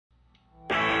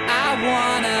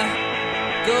wanna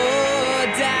go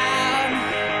down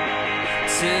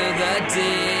to the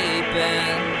deep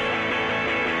end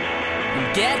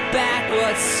and get back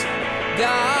what's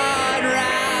gone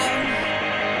round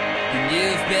and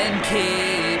you've been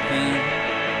keeping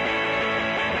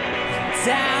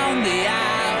down the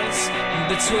aisles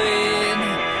between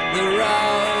the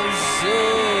rows. Ooh,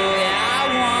 yeah, I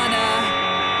wanna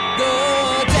go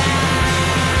down.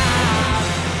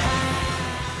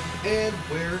 And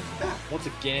we're back. Once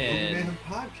Movie again, Mayhem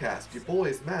Podcast. Your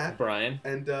boys, Matt. Brian.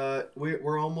 And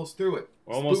we're almost through it.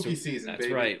 We're almost Spooky season, That's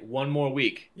baby. right. One more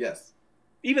week. Yes.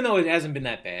 Even though it hasn't been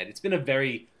that bad, it's been a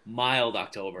very mild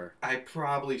October. I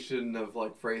probably shouldn't have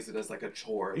phrased it as a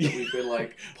chore that we've been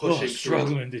pushing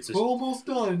struggling. through. We're almost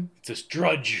done. It's a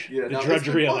drudge. Yeah, the no,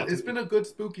 drudgery of it. It's been a good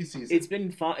spooky season. It's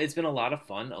been fun. It's been a lot of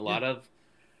fun. A lot of,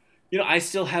 I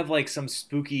still have some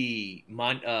spooky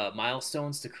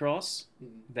milestones to cross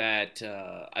that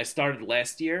I started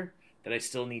last year that I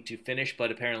still need to finish, but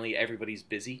apparently everybody's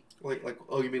busy. You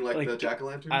mean the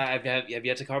jack-o'-lantern? I've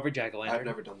yet to cover jack-o'-lantern. I've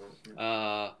never done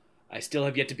that. I still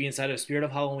have yet to be inside a Spirit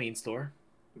of Halloween store.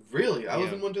 Really? I was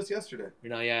Yeah. in one just yesterday.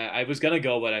 I was gonna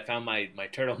go, but I found my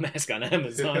turtle mask on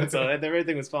Amazon, so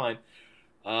everything was fine.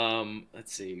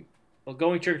 Let's see. Well,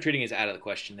 going trick-or-treating is out of the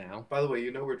question now. By the way,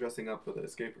 we're dressing up for the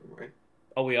escape room, right?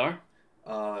 Oh, we are?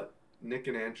 Nick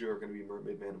and Andrew are going to be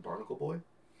Mermaid Man and Barnacle Boy.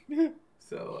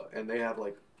 So, and they have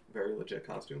very legit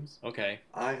costumes. Okay.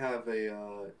 I have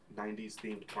a 90s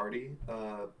themed party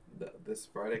this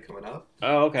Friday coming up.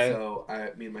 Oh, okay. So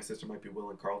me and my sister might be Will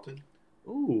and Carlton.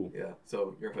 Ooh. Yeah.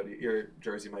 So your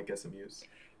jersey might get some use.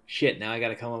 Shit, now I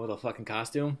gotta come up with a fucking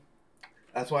costume?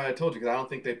 That's why I told you, because I don't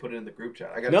think they put it in the group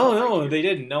chat. No, they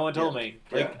didn't. No one told me.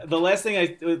 Yeah. The last thing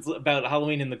it was about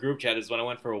Halloween in the group chat is when I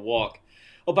went for a walk.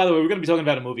 Oh, by the way, we're going to be talking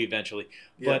about a movie eventually.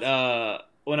 Yes. But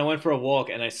when I went for a walk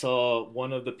and I saw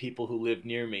one of the people who live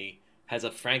near me has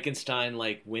a Frankenstein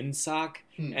windsock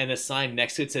and a sign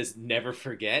next to it says "Never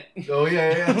Forget." Oh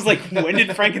yeah. I was like, when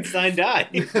did Frankenstein die?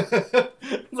 I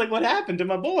was like, what happened to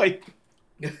my boy?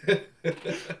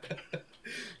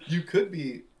 You could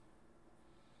be.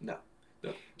 No.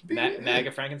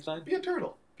 MAGA Frankenstein? Be a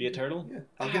turtle. Be a turtle? Yeah.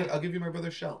 I'll give you my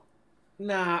brother's shell.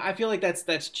 Nah, I feel like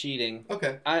that's cheating.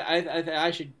 Okay.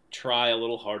 I should try a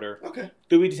little harder. Okay.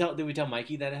 Did we tell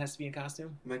Mikey that it has to be in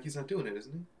costume? Mikey's not doing it,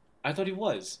 isn't he? I thought he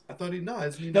was. I thought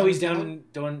isn't he? No, he's down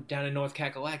in North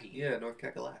Kakalaki. Yeah, North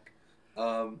Kakalak.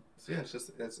 So yeah,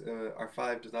 it's our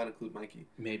 5 does not include Mikey.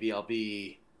 Maybe I'll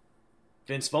be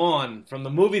Vince Vaughn from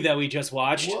the movie that we just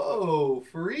watched. Whoa,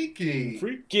 freaky!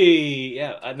 Freaky!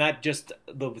 Yeah, not just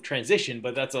the transition,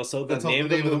 but that's also the name of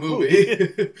the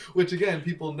movie. Which again,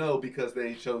 people know because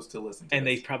they chose to listen to and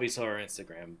they probably saw our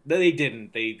Instagram. They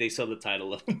didn't. They saw the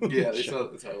title of the movie. Yeah, they saw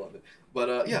the title of it.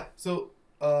 But so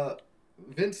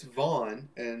Vince Vaughn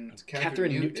and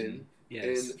Catherine Newton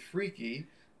yes. in Freaky.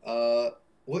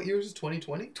 What year was it?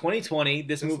 2020? 2020.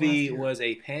 This movie was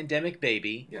a pandemic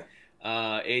baby. Yeah.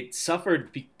 It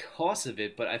suffered because of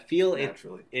it, but I feel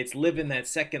Naturally. it's living that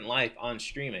second life on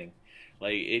streaming.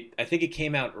 I think it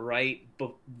came out right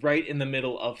in the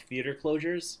middle of theater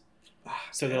closures.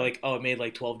 So they're like, oh, it made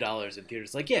 $12 in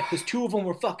theaters. Yeah, because 2 of them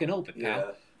were fucking open,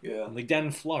 pal. Yeah. Down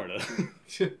in Florida.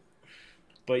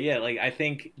 But yeah, I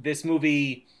think this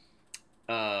movie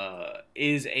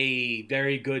is a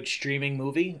very good streaming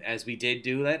movie, as we did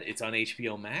do that. It's on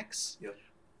HBO Max. Yep.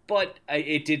 But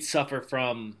it did suffer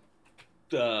from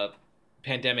the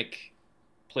pandemic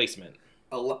placement.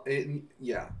 But it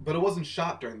wasn't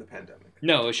shot during the pandemic.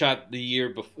 No, it was shot the year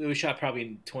before. It was shot probably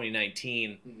in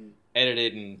 2019,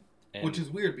 edited and which is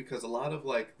weird because a lot of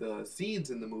the scenes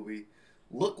in the movie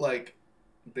look like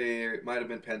they might have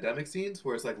been pandemic scenes,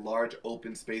 where it's large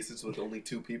open spaces with only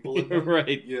 2 people in them.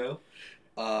 Right.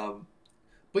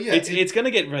 But yeah, it's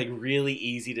gonna get really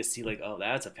easy to see oh,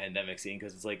 that's a pandemic scene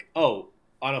because it's oh,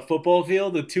 on a football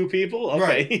field with 2 people. Okay.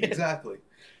 Right. Exactly.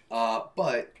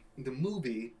 But the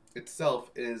movie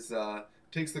itself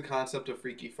takes the concept of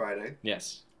Freaky Friday.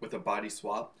 Yes. With a body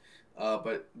swap.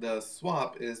 But the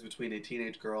swap is between a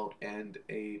teenage girl and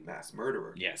a mass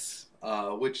murderer. Yes.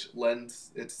 Which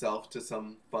lends itself to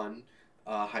some fun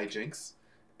hijinks.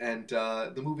 And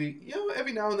the movie,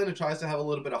 every now and then it tries to have a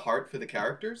little bit of heart for the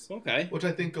characters. Okay. Which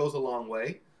I think goes a long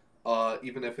way,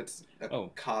 even if it's a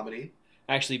comedy.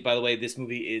 Actually, by the way, this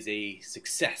movie is a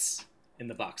success in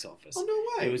the box office. Oh,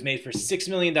 no way. It was made for $6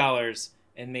 million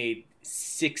and made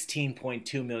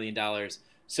 $16.2 million.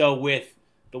 So with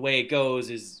the way it goes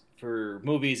is for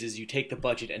movies is you take the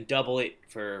budget and double it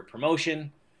for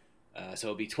promotion. So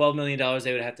it would be $12 million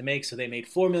they would have to make. So they made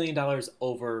 $4 million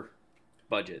over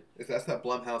budget. That's that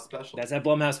Blumhouse special. That's that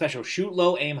Blumhouse special. Shoot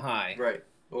low, aim high. Right.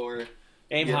 or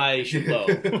Aim Yeah. high, shoot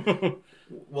low.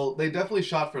 well, they definitely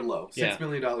shot for low. Yeah. $6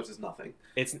 million is nothing.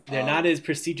 They're not as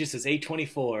prestigious as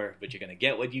A24, but you're gonna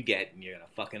get what you get, and you're gonna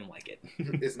fucking like it.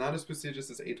 It's not as prestigious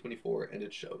as A24, and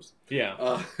it shows.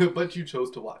 Yeah. But you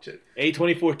chose to watch it.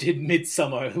 A24 did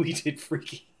Midsummer. We did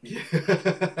Freaky. Yeah.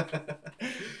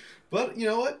 But you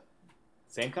know what?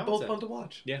 Same concept. Both fun to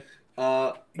watch. Yeah.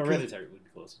 'Cause- Hereditary would be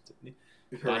closer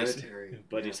to Hereditary.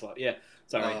 Body yeah. swap. Yeah.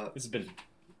 Sorry, this has been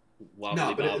wobbly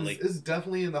No, but bobbly. it's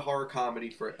definitely in the horror comedy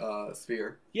for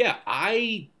sphere. Yeah,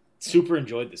 I super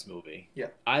enjoyed this movie. Yeah.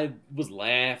 I was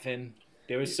laughing.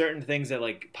 There was certain things that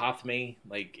like popped me,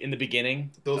 like in the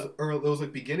beginning. Those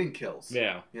like beginning kills.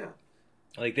 Yeah. Yeah.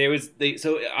 Like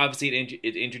so obviously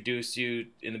it introduced you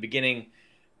in the beginning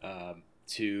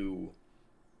to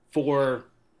 4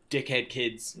 dickhead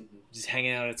kids Mhm. just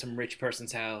hanging out at some rich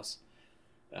person's house.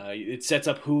 It sets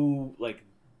up who, like,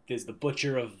 there's the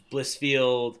butcher of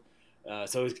Blissfield.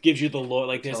 So it gives you the lore.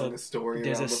 Like there's Telling a story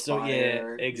there's around a the story.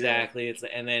 fire. Yeah, exactly.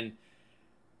 And then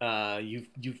you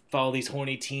follow these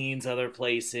horny teens other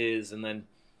places, and then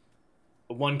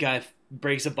one guy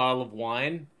breaks a bottle of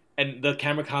wine, and the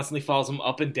camera constantly follows him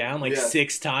up and down like Yes.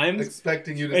 6 times.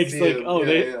 Expecting you to It's see like, him. oh,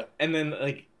 yeah. and then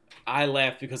like I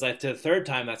laugh because after the 3rd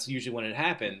time, that's usually when it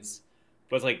happens.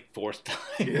 But it's like 4th time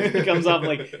it comes up.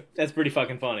 Like, that's pretty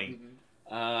fucking funny.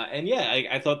 Mhm. And yeah,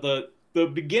 I thought the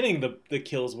beginning, the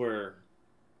kills were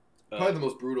Probably the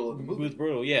most brutal of the it movie. was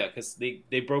brutal. Yeah, because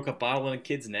they broke a bottle in a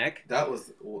kid's neck, That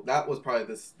was probably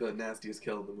the nastiest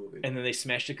kill in the movie. and then they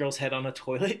smashed a girl's head on a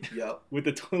toilet Yep. with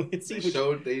the toilet They seat.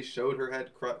 which- showed her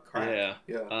head crack. Yeah.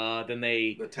 Yeah. Then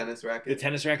they The tennis the racket.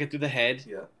 tennis racket through the head,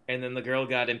 Yeah. and then the girl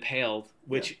got impaled.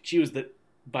 Which she was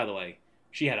by the way,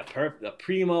 she had a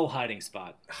primo hiding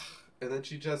spot. And then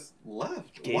she just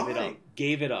left. Gave Why? it up.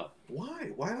 Gave it up.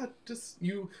 Why? Why not just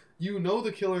you know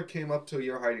the killer came up to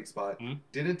your hiding spot, Mhm.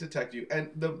 didn't detect you,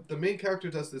 and the main character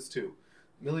does this too.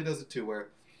 Millie does it too, where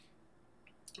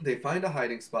they find a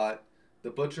hiding spot,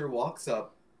 the butcher walks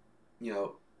up,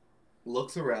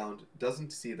 looks around,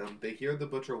 doesn't see them, they hear the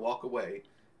butcher walk away,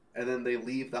 and then they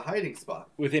leave the hiding spot.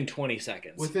 Within 20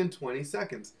 seconds. Within 20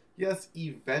 seconds. Yes,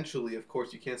 eventually, of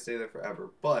course, you can't stay there forever,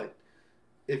 but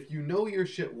if you know your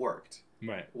shit worked,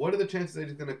 Right. what are the chances that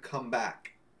he's going to come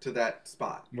back to that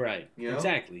spot? Right. You know?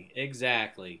 Exactly.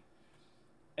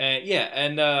 Yeah,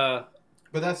 and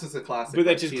But that's just a classic. but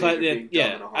that's like, just teenager being dumb in a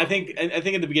yeah. horror I think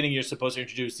movie. in the beginning you're supposed to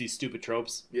introduce these stupid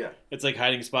tropes. Yeah. It's like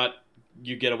hiding spot,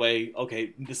 you get away.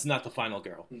 Okay, this is not the final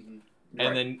girl. Mm-hmm.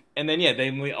 And then yeah,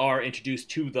 then we are introduced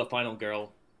to the final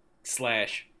girl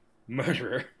 /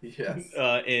 murderer Yes.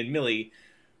 in Millie,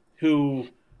 who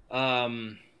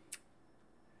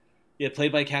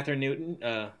played by Catherine Newton.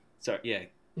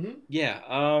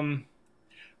 Mhm.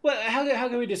 Well, how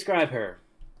can we describe her,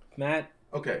 Matt?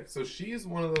 Okay, so she is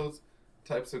one of those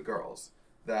types of girls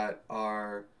that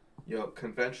are,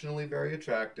 conventionally very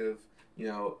attractive,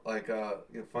 like a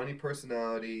funny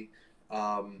personality,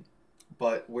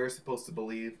 but we're supposed to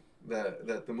believe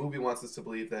that the movie wants us to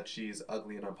believe that she's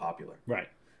ugly and unpopular. Right.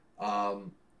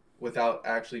 Without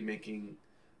actually making,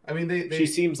 I mean, they She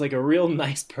seems like a real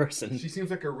nice person. she seems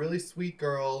like a really sweet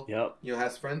girl. Yep.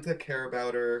 Has friends that care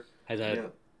about her.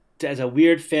 Has a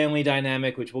weird family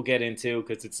dynamic, which we'll get into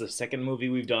because it's the second movie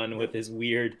we've done with this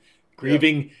weird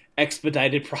grieving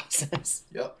expedited process.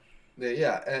 Yep.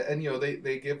 And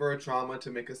they give her a trauma to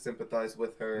make us sympathize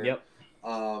with her.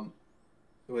 Yep.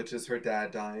 Which is her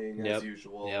dad dying as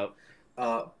usual. Yep.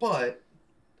 But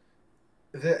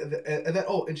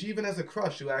and she even has a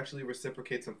crush who actually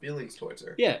reciprocates some feelings towards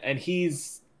her. Yeah, and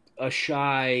he's a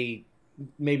shy,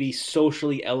 maybe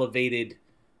socially elevated.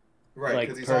 Right,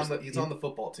 because he's on the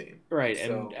football team. Right,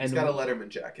 So and he's got a Letterman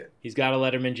jacket. He's got a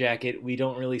Letterman jacket. We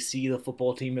don't really see the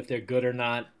football team if they're good or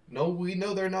not. No, we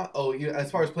know they're not. Oh,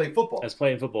 as far as playing football. As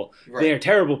playing football, Right. they are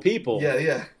terrible people.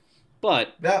 Yeah.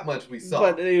 But That much we saw.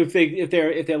 But if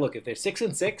they're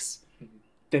 6-6,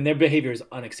 then their behavior is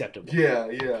unacceptable.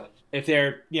 Yeah. If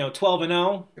they're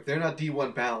 12-0, If they're not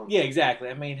D1 bound, yeah, exactly.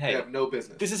 I mean, they hey, have no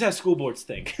business. this is how school boards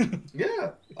think.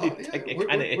 Yeah. It We're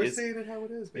kinda is. saying it how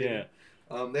it is, baby.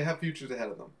 Yeah, They have futures ahead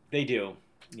of them. they do.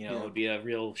 Yeah. It would be a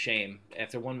real shame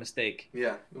after one mistake.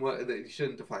 Yeah. Well, they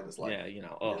shouldn't define his life.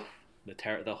 Yeah,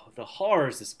 the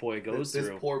horrors this boy goes this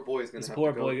through. poor boy is going This to have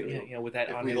poor to go boy, through with that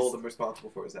if on we his. hold him responsible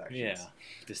for his actions. Yeah,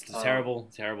 this is a terrible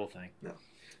thing. Yeah.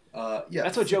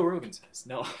 That's what Joe Rogan says.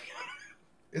 No,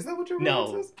 Is that what Joe No.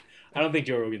 Rogan says? I don't think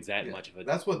Joe Rogan's that Yeah. much of a.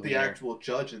 That's what the wiener. actual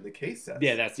judge in the case says.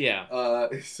 Yeah, that's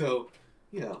So,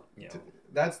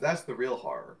 that's the real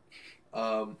horror.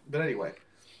 But anyway,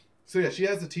 so yeah, she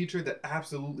has a teacher that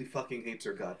absolutely fucking hates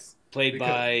her guts. played because-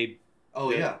 by Oh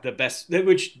yeah. the best,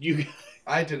 which you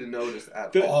I didn't notice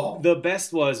at the, all. The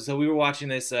best was, so we were watching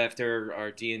this after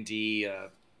our D&D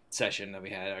session that we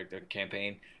had, our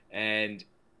campaign, and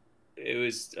it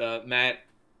was Matt,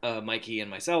 Mikey, and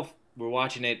myself were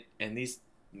watching it, and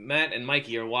Matt and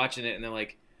Mikey are watching it, and they're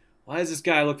like, why does this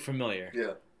guy look familiar?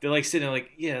 Yeah. They're like sitting there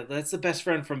like, yeah, that's the best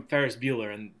friend from Ferris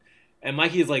Bueller, and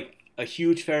Mikey is like a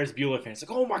huge Ferris Bueller fan. It's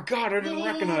like, oh my god, I didn't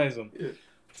recognize him. Yeah.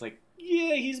 It's like,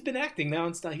 yeah, he's been acting now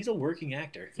and stuff. He's a working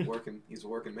actor. He's a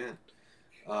working man.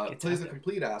 Gets Plays out a there.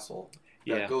 complete asshole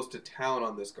that Yeah. goes to town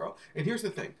on this girl. And here's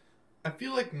the thing. I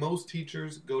feel like most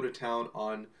teachers go to town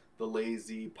on the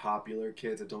lazy, popular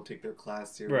kids that don't take their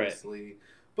class seriously.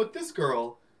 But this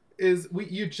girl is...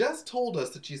 You just told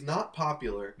us that she's not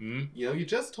popular. Mm-hmm. You know, you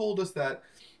just told us that,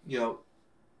 you know,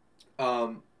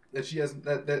 that she has...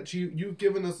 You've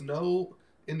given us no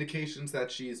indications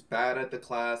that she's bad at the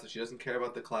class, that she doesn't care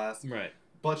about the class. Right.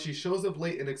 But she shows up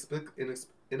late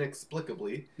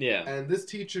inexplicably. Yeah. And this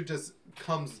teacher just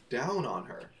comes down on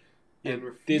her. And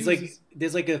There's refuses...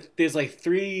 there's like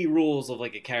 3 rules of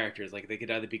like a character. Like they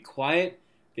could either be quiet,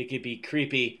 they could be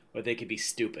creepy, or they could be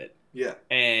stupid. Yeah.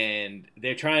 And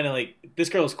they're trying to like, this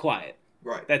girl is quiet.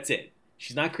 Right. That's it.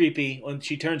 She's not creepy. Well,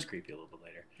 she turns creepy a little bit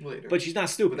later. But she's not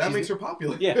stupid. But that She's- makes her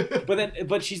popular. Yeah.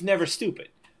 But she's never stupid.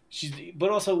 But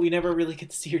also we never really get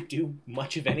to see her do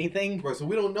much of anything. Right, so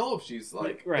we don't know if she's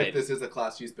like, Right. if this is a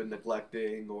class she's been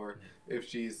neglecting, or if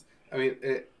she's, I mean,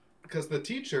 because the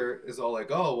teacher is all like,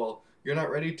 oh, well, you're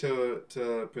not ready to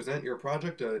present your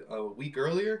project a week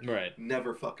earlier? Right.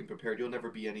 Never fucking prepared. You'll never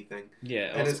be anything.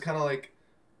 Yeah. And it's kind of like,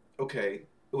 okay,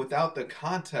 without the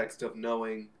context of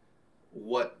knowing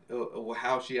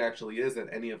how she actually is at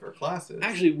any of her classes.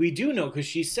 Actually, we do know because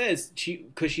she says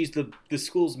because she's the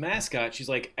school's mascot. She's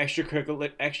like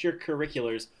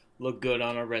extracurriculars look good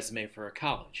on a resume for a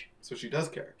college. So she does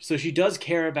care. So she does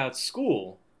care about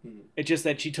school. Hmm. It's just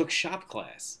that she took shop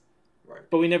class. Right.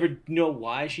 But we never know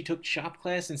why she took shop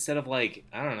class instead of like,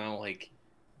 I don't know, like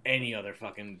any other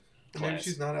fucking class. Maybe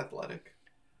she's not athletic.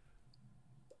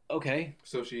 Okay.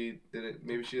 So she didn't.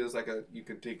 Maybe she is like you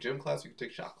could take gym class, you could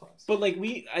take shop class. But like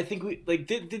I think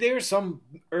there are some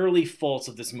early faults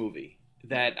of this movie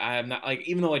that I'm not like,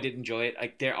 even though I did enjoy it,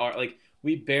 like there are like,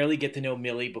 we barely get to know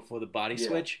Millie before the body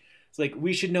switch. It's like,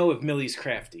 we should know if Millie's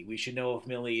crafty. We should know if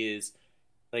Millie is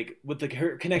like, what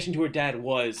her connection to her dad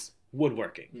was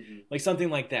woodworking. Mm-hmm. Like something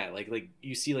like that. Like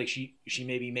you see like she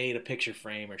maybe made a picture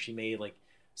frame, or she made like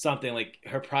something, like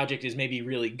her project is maybe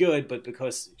really good, but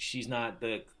because she's not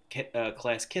the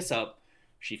class kiss up,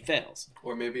 she fails.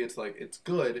 Or maybe it's like, it's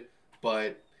good,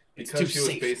 but It's because too she was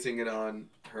safe. basing it on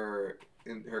her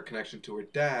connection to her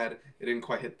dad, it didn't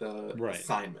quite hit the Right.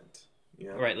 assignment. You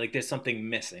know? Right, like there's something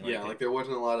missing. Yeah, like there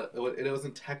wasn't a lot of. It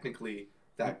wasn't technically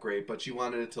that great, but she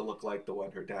wanted it to look like the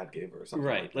one her dad gave her, or something.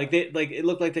 right, like like it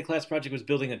looked like the class project was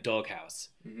building a doghouse,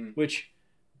 hmm which,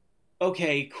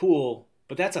 okay, cool,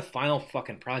 but that's a final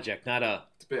fucking project, not a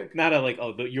It's big. like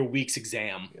your week's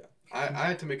exam. Yeah, I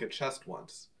had to make a chest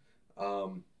once,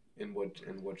 in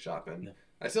wood shop, and No.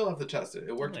 I still have the chest.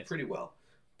 It worked Nice. pretty well,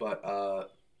 but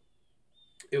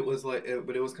it was like,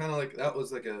 but it was kind of like, that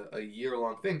was like a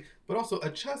year-long thing. But also, a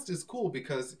chest is cool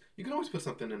because you can always put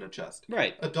something in a chest.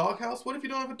 Right, A doghouse? What if you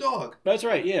don't have a dog? that's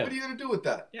right. Yeah, What are you gonna do with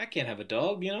that? yeah, I can't have a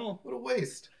dog, you know. What a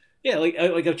waste. Yeah, like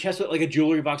a chest, like a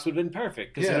jewelry box would have been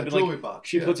perfect. 'Cause it Yeah, would have been jewelry like, box.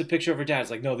 she yeah. puts a picture of her dad. It's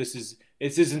like, no, this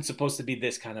isn't supposed to be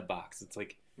this kind of box. It's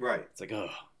like, Right. oh,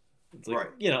 it's like, Right.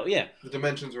 you know, yeah. The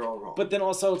dimensions are all wrong. But then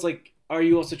also, it's like, are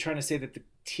you also trying to say that the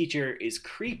teacher is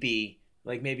creepy?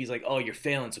 Like maybe he's like, oh, you're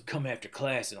failing, so come after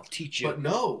class and I'll teach you. But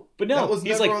no. But no, That was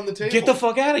he's never like, on the table. get the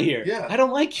fuck out of here. Yeah. I don't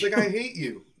like It's you. like, I hate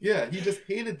you. Yeah, he just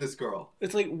hated this girl.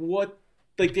 It's like, what?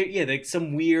 Like, like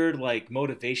some weird like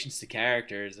motivations to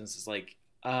characters, and it's just like,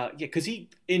 because he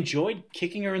enjoyed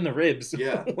kicking her in the ribs.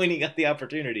 Yeah. When he got the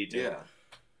opportunity to. Yeah.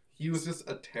 He was just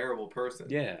a terrible person.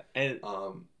 Yeah, and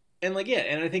Um,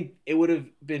 I think it would have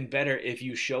been better if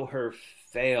you show her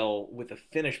fail with a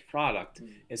finished product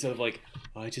instead of like,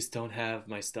 oh, I just don't have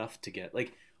my stuff to get,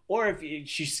 like, or if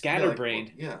she's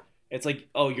scatterbrained. Yeah. It's like,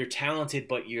 oh, you're talented,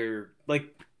 but you're like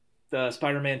the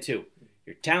Spider-Man 2.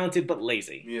 You're talented but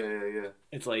lazy. Yeah.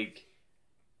 It's like,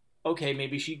 okay,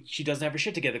 maybe she doesn't have her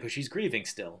shit together because she's grieving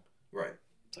still. Right.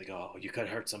 It's like, oh, you could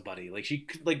hurt somebody. Like she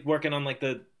like working on like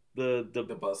the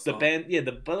buzzsaw. band, yeah,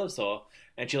 the buzzsaw,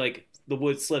 and she like the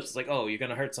wood slips. It's like, oh, you're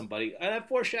gonna hurt somebody. And that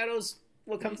foreshadows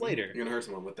what comes later. You're gonna hurt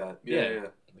someone with that. Yeah. Yeah.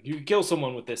 Like, you could kill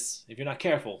someone with this if you're not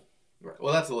careful. Right.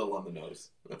 Well, that's a little on the nose.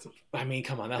 I mean,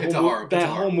 come on, that It's whole a horror- it's a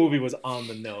whole horror movie was on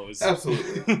the nose.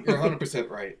 Absolutely. You're 100%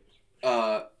 right.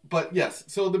 But yes,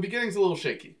 so the beginning's a little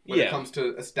shaky when it Yeah. comes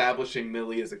to establishing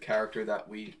Millie as a character that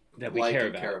we That we like care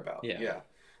and about. care about. Yeah.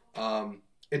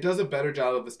 It does a better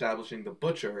job of establishing the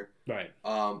Butcher. Right.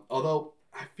 Although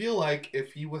I feel like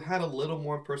if he had a little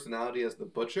more personality as the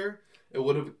Butcher, it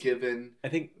would have given. I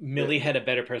think Millie had a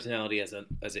better personality as a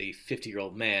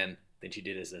 50-year-old man than she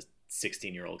did as a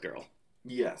 16-year-old girl.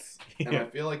 Yes, and I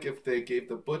feel like if they gave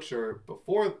the Butcher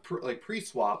before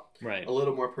pre-swap Right. a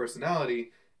little more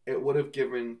personality, it would have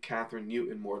given Catherine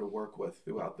Newton more to work with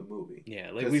throughout the movie. Yeah,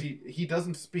 like because he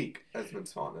doesn't speak as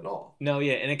Vince Vaughn at all. No,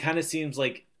 yeah, and it kind of seems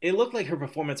like it looked like her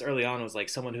performance early on was like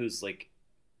someone who's like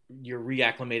you're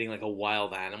reacclimating like a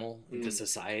wild animal into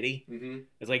society. Mm-hmm.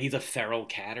 It's like he's a feral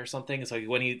cat or something. It's like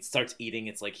when he starts eating,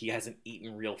 it's like he hasn't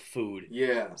eaten real food.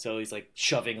 Yeah. So he's like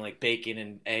shoving like bacon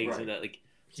and eggs and that like.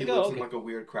 He lives in like a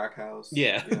weird crack house.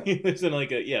 Yeah. He lives in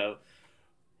like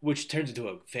which turns into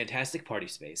a fantastic party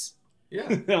space.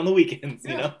 Yeah. On the weekends,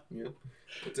 you know. Yeah.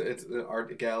 It's an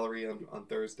art gallery on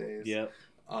Thursdays. Yeah.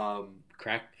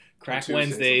 Crack Tuesdays,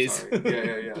 Wednesdays.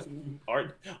 Yeah.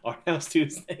 Art house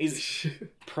Tuesdays.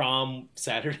 Prom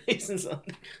Saturdays and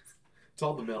something. It's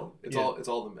all the mill. It's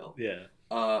all the mill. Yeah.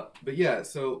 But yeah,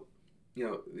 so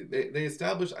they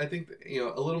established. I think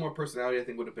a little more personality. I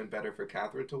think would have been better for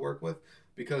Catherine to work with,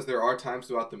 because there are times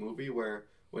throughout the movie where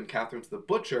when Catherine's the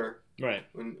Butcher, right?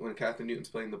 When Catherine Newton's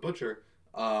playing the Butcher,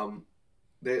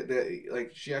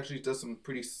 she actually does some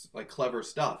pretty clever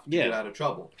stuff to get out of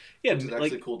trouble. Yeah, which is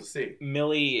actually cool to see.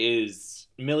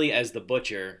 Millie as the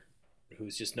Butcher,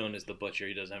 who's just known as the Butcher.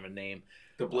 He doesn't have a name.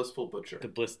 The Blissful Butcher. The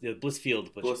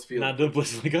Blissfield Butcher. Blissfield. Not the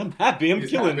Bliss. Like, I'm happy. I'm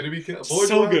killing. Happy to be killing.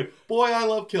 So good. Boy, I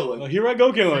love killing. Here I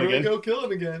go killing again. Here I go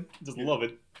killing again. Just love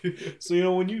it.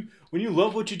 So when you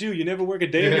love what you do, you never work a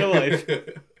day in your life.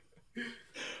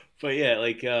 But yeah,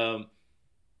 like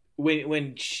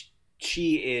when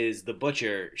she is the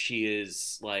Butcher, she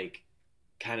is like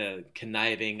kind of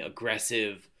conniving,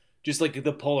 aggressive, just like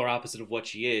the polar opposite of what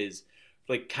she is.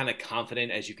 Like kind of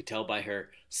confident, as you could tell by her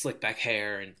slick back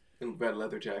hair and red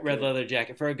leather jacket. Red leather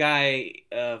jacket for a guy.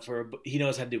 He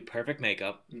knows how to do perfect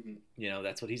makeup. Mm-hmm.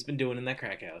 That's what he's been doing in that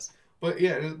crack house. But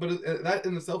yeah, that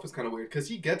in itself is kind of weird because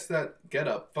he gets that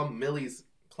getup from Millie's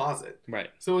closet. Right.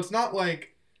 So it's not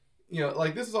like,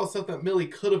 this is all stuff that Millie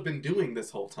could have been doing this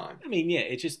whole time. I mean, yeah,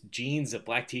 it's just jeans, a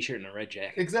black t-shirt, and a red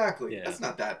jacket. Exactly. Yeah. That's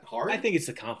not that hard. I think it's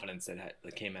the confidence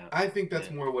that came out. I think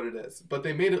that's more what it is. But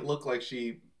they made it look like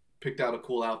she picked out a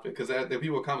cool outfit because the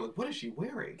people were commenting like, "What is she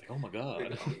wearing?" Like, oh my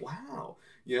god! Like, wow.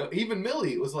 Even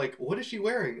Millie was like, "What is she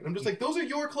wearing?" And I'm just like, "Those are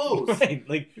your clothes." Right.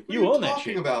 Like you own that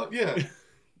Talking shit. about yeah.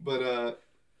 But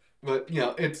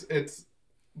it's.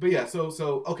 But yeah.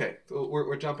 So okay. So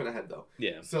we're jumping ahead though.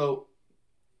 Yeah. So.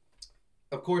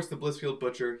 Of course, the Blissfield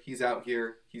Butcher. He's out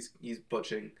here. He's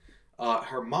butching.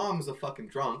 Her mom's a fucking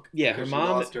drunk. Yeah, her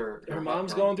mom. Her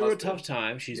mom's going through a tough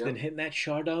time. She's been hitting that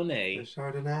Chardonnay. The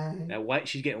Chardonnay.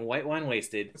 She's getting white wine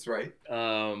wasted. That's right.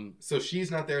 So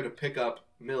she's not there to pick up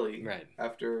Millie. Right.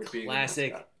 After being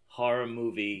classic horror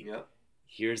movie. Yep.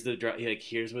 Here's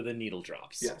here's where the needle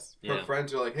drops. Yes. Her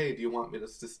friends are like, "Hey, do you want me to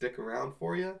stick around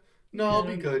for you?" No, I'll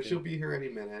be good. She'll be here any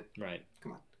minute. Right.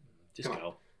 Come on. Just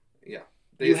go. Yeah.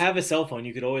 You have a cell phone.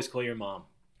 You could always call your mom.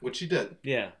 Which she did.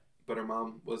 Yeah. But her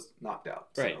mom was knocked out.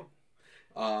 Right.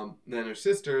 So. Then her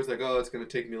sister's like, "Oh, it's going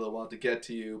to take me a little while to get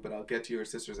to you, but I'll get to you." Her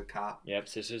sister's a cop. Yep,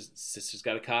 sister's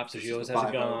got a cop, so she always has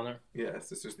a gun on her. Yeah,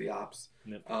 sister's the ops.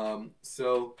 Yep.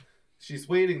 So she's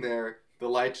waiting there. The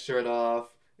lights shut off.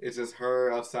 It's just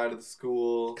her outside of the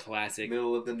school. Classic.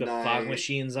 Middle of the night. The fog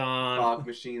machine's on. Fog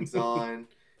machine's on.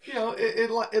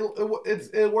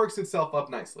 It works itself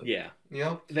up nicely.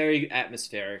 Yeah. Very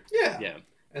atmospheric. Yeah. Yeah.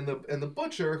 And the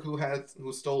Butcher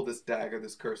who stole this dagger,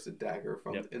 this cursed dagger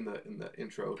from in the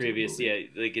intro. Previous, to the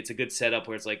movie. like it's a good setup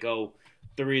where it's like, oh,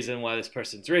 the reason why this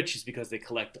person's rich is because they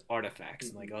collect artifacts.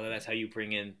 Mm-hmm. And like, oh, that's how you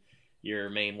bring in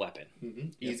your main weapon. Mm-hmm.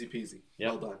 Yep. Easy peasy.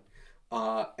 Yep. Well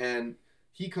done. And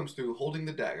he comes through holding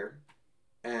the dagger,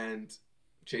 and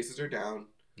chases her down.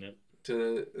 Yep.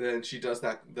 Then she does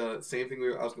the same thing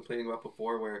I was complaining about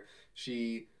before, where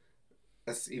she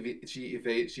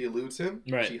eludes him.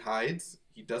 Right. She hides.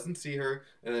 He doesn't see her,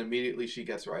 and then immediately she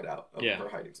gets right out of her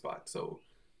hiding spot. So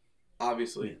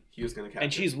obviously he was going to catch her.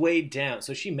 And she's weighed down,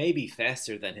 so she may be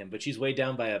faster than him, but she's weighed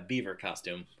down by a beaver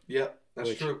costume. Yep,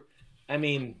 that's true. I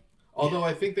mean, although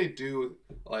I think they do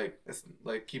like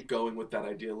keep going with that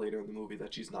idea later in the movie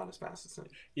that she's not as fast as him.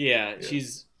 Yeah.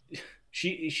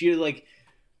 She like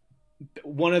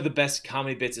one of the best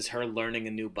comedy bits is her learning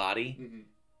a new body,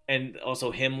 and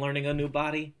also him learning a new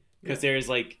body, because there's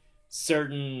like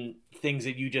certain things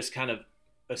that you just kind of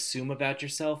assume about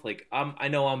yourself. Like I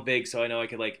know I'm big, so I know I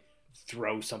could like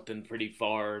throw something pretty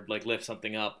far, like lift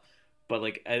something up. But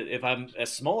like if I'm a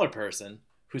smaller person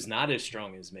who's not as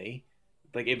strong as me,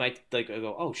 like it might like I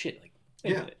go, oh shit, like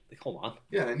wait a Yeah. minute, like hold on,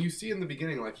 Yeah, and you see in the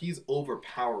beginning, like, he's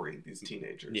overpowering these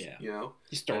teenagers. Yeah. You know?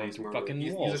 he's throwing And through remember, fucking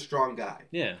he's walls. a strong guy.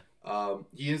 Yeah,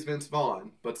 He is Vince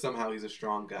Vaughn, but somehow he's a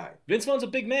strong guy. Vince Vaughn's a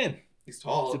big man. He's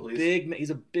tall, He's at a least. big. He's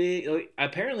a big. Like,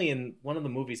 apparently, in one of the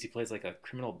movies, he plays like a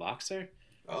criminal boxer.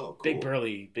 Oh, cool. Big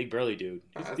burly dude.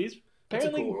 He's That's a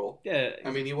apparently cool role. yeah. I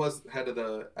mean, he was head of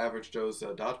the Average Joe's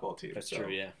dodgeball team. That's so, true.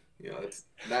 Yeah. You know,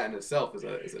 that in itself is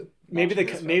a Maybe notch in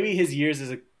his maybe feather. his years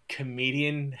as a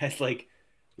comedian has like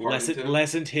Hardened him?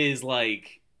 lessened his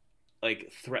like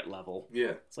threat level.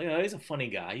 Yeah. It's like, oh, he's a funny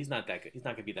guy. He's not that good. He's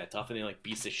not gonna be that tough, and he like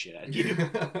beats the shit out of you. Yeah.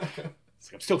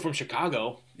 It's like, I'm still from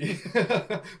Chicago.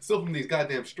 Still from these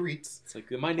goddamn streets. It's like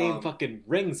my name fucking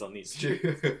rings on these. Yeah.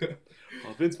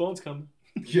 Oh, Vince Vaughn's coming.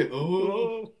 Yeah.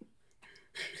 Oh,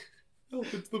 Oh,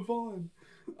 help! It's the Vaughn.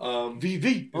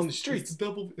 VV on the streets.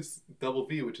 It's double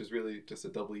V, which is really just a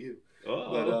W.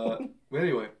 Oh. But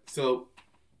anyway, so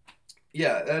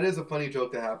yeah, that is a funny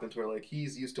joke that happens where like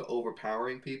he's used to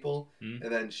overpowering people, Hmm.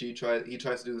 and then he tries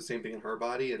to do the same thing in her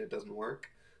body, and it doesn't work.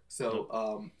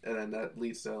 So and then that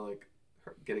leads to like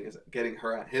her getting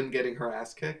her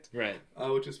ass kicked, Right.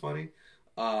 which is funny.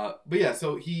 But yeah,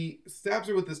 so he stabs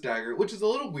her with this dagger, which is a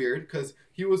little weird because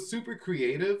he was super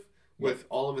creative with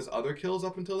all of his other kills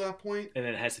up until that point. And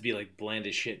then it has to be like bland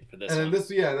as shit for this And one.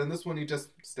 then this one he just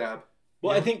stab.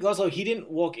 Well, Yeah. I think also he didn't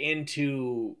walk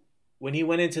into when he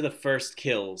went into the first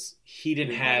kills. He didn't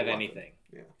didn't have have a weapon. anything.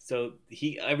 Yeah. So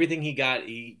everything he got,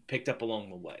 he picked up along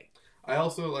the way. I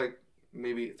also like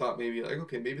thought maybe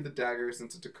okay, maybe the dagger,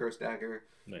 since it's a cursed dagger,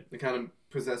 Right. it kind of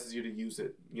possesses you to use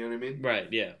it. You know what I mean? Right.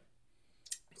 Yeah.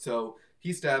 So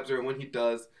he stabs her, and when he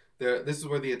does, this is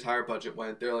where the entire budget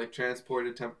went. They're like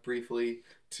transported briefly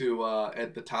to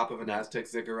at the top of an Aztec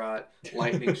ziggurat.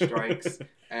 Lightning strikes,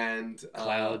 and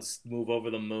Clouds move over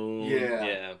the moon.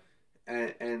 Yeah.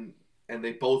 Yeah. and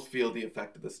they both feel the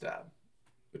effect of the stab,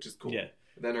 which is cool. Yeah.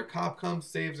 Then her cop comes,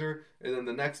 saves her, and then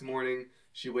the next morning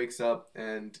she wakes up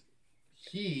and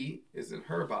he is in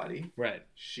her body. Right.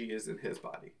 She is in his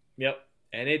body. Yep.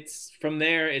 And it's from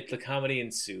there. The comedy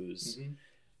ensues. Mhm.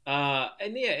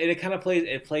 And yeah, it kind of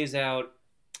plays out.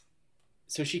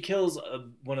 So she kills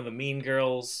one of the mean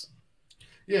girls.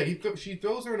 Yeah, she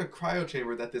throws her in a cryo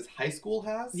chamber that this high school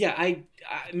has. Yeah, I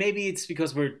maybe it's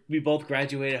because we both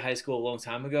graduated high school a long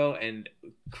time ago, and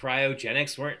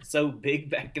cryogenics weren't so big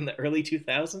back in the early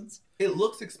 2000s. It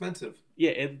looks expensive.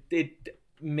 Yeah, it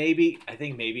maybe I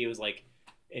think maybe it was like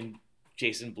in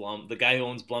Jason Blum, the guy who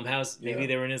owns Blumhouse. Maybe Yeah.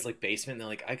 they were in his like basement. And they're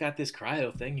like, I got this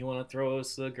cryo thing. You want to throw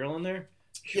us a girl in there?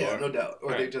 Sure. Yeah, no doubt.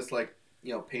 Or they Right. just like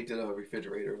painted a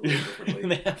refrigerator a little differently.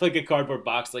 And they have like a cardboard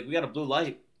box. Like we got a blue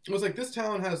light. It was like this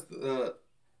town has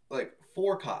like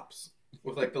 4 cops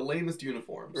with like the lamest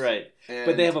uniforms. Right. And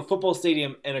But they have a football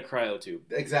stadium and a cryo tube.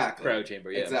 exactly Cryo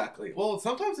chamber, yeah. Exactly. Well,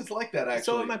 sometimes it's like that actually.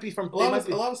 So it might be from a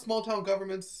lot of small town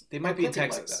governments. They might be in are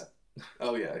crooked Texas. Like that.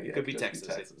 Oh yeah, yeah. Could be just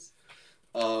Texas.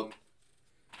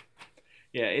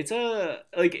 Yeah, it's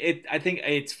I think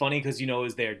it's funny because it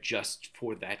was there just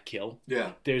for that kill.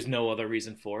 Yeah. There's no other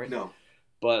reason for it. No.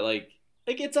 But like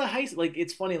it's a high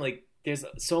it's funny like there's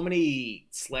so many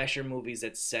slasher movies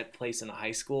that set place in a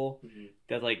high school Mhm.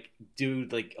 that like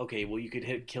dude like okay well you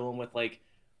could kill him with like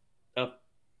a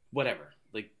whatever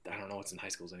like I don't know what's in high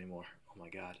schools anymore. Oh my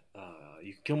god,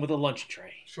 you can kill him with a lunch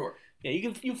tray. Sure. Yeah,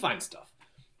 you find stuff,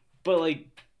 but like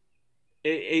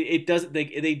it doesn't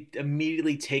they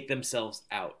immediately take themselves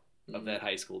out of that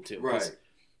high school too. 'Cause,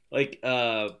 Mm-hmm. Right.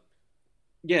 like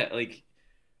yeah like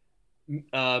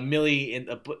Millie in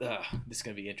this is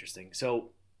gonna be interesting. So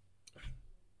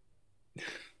Like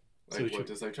So what?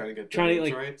 Just like trying to get the trying to names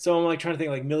like right. so I'm like trying to think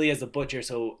like Millie as the butcher,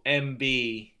 so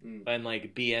MB Mm. and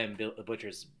like BM the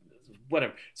butcher's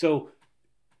whatever. So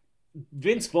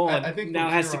Vince Vaughn I think now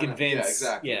from has here to on out- convince yeah,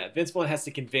 exactly. Vince Vaughn has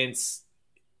to convince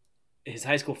his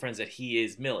high school friends that he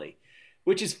is Millie,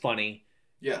 which is funny.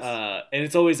 Yes. And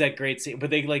it's always that great scene, but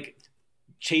they like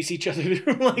chase each other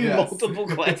through like Yes. multiple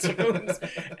classrooms,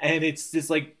 and it's just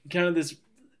like kind of this.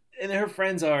 And her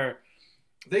friends are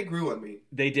They grew on me.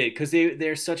 they did because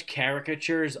they're such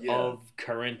caricatures Yeah. of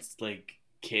current like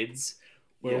kids,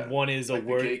 where Yeah. one is a Like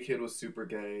word, the gay kid was super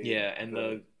gay. yeah, and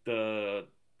the other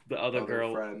other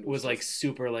girl friend was was like just-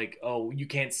 super like oh you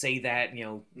can't say that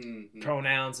Mhm.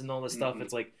 pronouns and all this stuff. Mhm.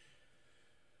 It's like.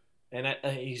 And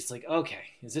he's like, okay,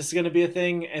 is this going to be a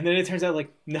thing? And then it turns out, like,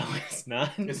 no, it's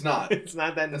not. It's not. It's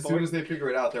not that As important. soon as they figure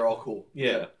it out, they're all cool.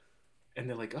 Yeah. And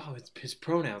they're like, oh, it's his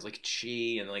pronouns, like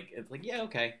she, and like, it's like, yeah,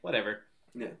 okay, whatever.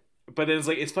 Yeah. But then it's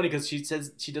like, it's funny because she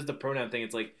says, she does the pronoun thing.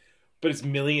 It's like, but it's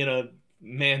Millie in a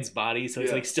man's body, so it's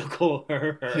Yeah. like, still call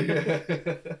her.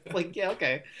 Yeah. Like, yeah,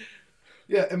 okay.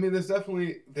 Yeah, I mean, there's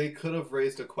definitely they could have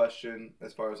raised a question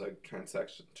as far as like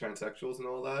transsexuals and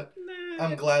all that. Nah,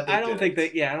 I'm glad they I don't think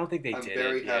didn't. they. Yeah, I don't think they I'm did.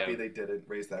 very it, happy yeah. they didn't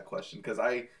raise that question because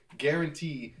I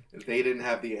guarantee they didn't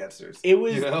have the answers. It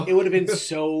was. You know? It would have been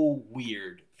so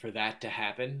weird for that to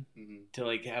happen. Mhm. To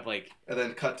like have like And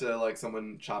then cut to like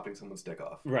someone chopping someone's dick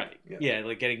off. right. Yeah. Yeah,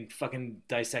 like getting fucking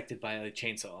dissected by a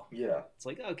chainsaw. Yeah, It's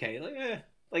like okay,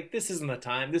 like this isn't the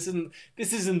time. This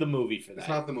isn't the movie for that. it's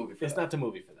not the movie for It's that. not the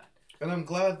movie for that. And I'm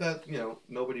glad that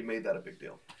nobody made that a big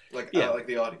deal. Like Yeah. like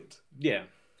the audience. Yeah.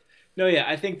 No, yeah,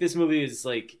 I think this movie is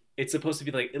like it's supposed to be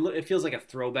like it feels like a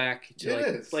throwback to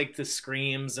It is. like the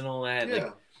Screams and all that.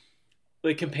 Yeah.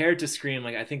 Like compared to Scream,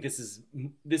 like I think this is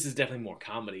definitely more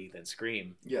comedy than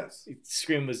Scream. Yes.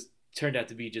 Scream turned out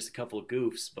to be just a couple of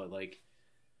goofs, but like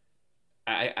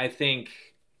I think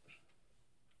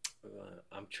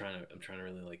I'm trying to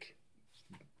really like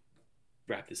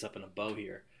wrap this up in a bow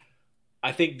here.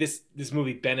 I think this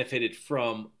movie benefited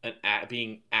from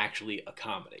being actually a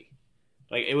comedy.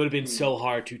 Like it would have been so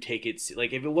hard to take it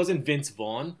like if it wasn't Vince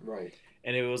Vaughn Right.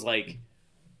 and it was like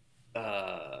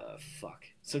fuck.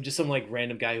 So just some like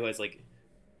random guy who has like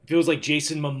if it was like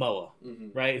Jason Momoa, Mm-hmm.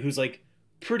 right? Who's like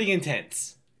pretty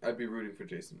intense. I'd be rooting for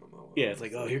Jason Momoa. Yeah, it's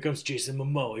like, oh, here comes Jason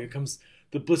Momoa. Here comes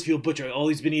the Blissfield Butcher. All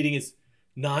he's been eating is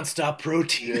nonstop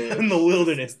protein Yeah. in the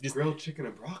wilderness. Just grilled chicken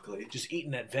and broccoli. just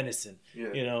eating that venison,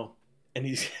 Yeah. you know. And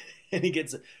he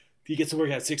gets to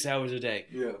work out 6 hours a day.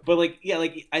 Yeah. But like, yeah,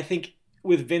 like I think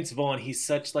with Vince Vaughn, he's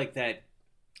such like that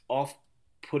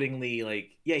off-puttingly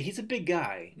like, yeah, he's a big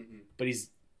guy, Mm-hmm. but he's,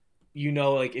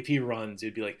 like if he runs,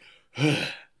 it'd be like,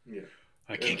 Yeah.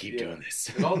 I can't keep Yeah. doing this.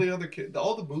 And all the other kids,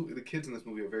 the kids in this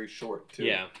movie are very short too.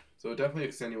 Yeah. So it definitely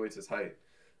extenuates his height.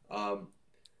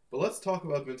 But let's talk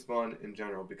about Vince Vaughn in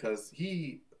general because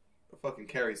he fucking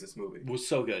carries this movie. Was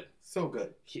so good. So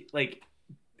good.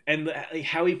 And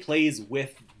how he plays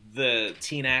with the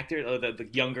teen actor or the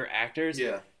younger actors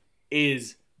Yeah.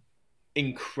 is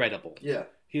incredible. Yeah.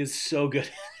 He is so good.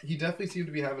 He definitely seemed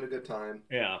to be having a good time.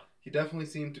 Yeah. He definitely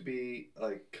seemed to be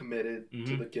like committed to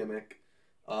Mhm. the gimmick.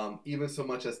 Even so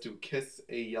much as to kiss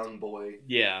a young boy.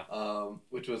 Yeah.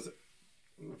 Which was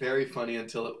very funny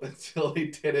until he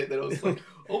did it. Then it was like,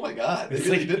 oh my god, they It's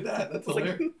really like- did that. That's It's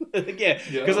hilarious. like, yeah,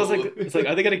 because I was like, it's like,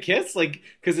 are they gonna kiss? Like,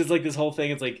 because it's like this whole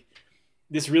thing. It's like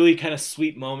this really kind of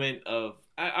sweet moment of,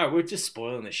 we're just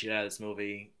spoiling the shit out of this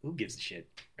movie. Who gives a shit,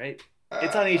 right?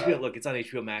 It's on HBO. Look, it's on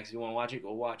HBO Max. If you want to watch it,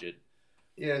 go watch it.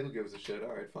 Yeah, who gives a shit? All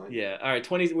right, fine. Yeah. All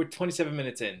right. We're 27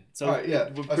 minutes in. So All right, yeah.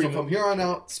 we're So pretty from here on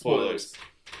out, spoilers.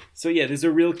 So yeah, there's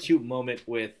a real cute moment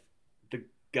with the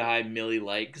guy Millie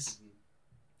likes,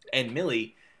 and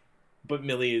Millie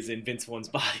is in Vince Vaughn's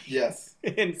body. Yes.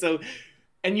 and so,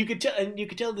 and you could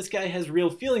tell this guy has real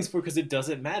feelings for her because it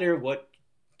doesn't matter what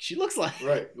she looks like.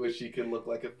 Right, which she can look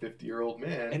like a 50-year-old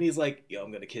man. And he's like, "Yo,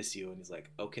 I'm gonna kiss you," and he's like,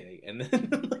 "Okay," and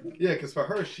then Yeah, because for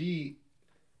her, she's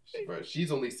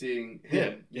only seeing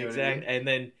him. You know what I exactly, mean? and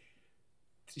then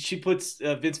she puts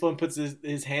Vince Vaughn puts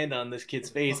his hand on this kid's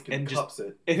face Fucking and cups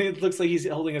it. and it looks like he's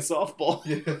holding a softball.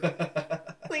 Yeah.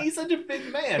 Like he's such a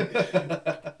big man.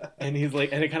 And he's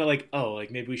like, and it kind of like, oh,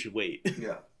 like maybe we should wait.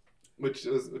 Yeah, which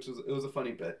was a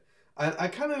funny bit. I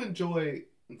kind of enjoy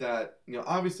that.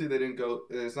 Obviously they didn't go.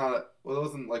 It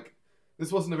wasn't like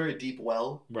this wasn't a very deep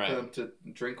well Right. for them to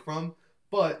drink from,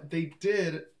 but they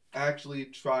did actually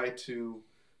try to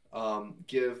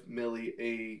give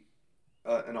Millie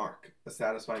an arc, a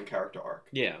satisfying character arc,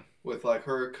 Yeah, with like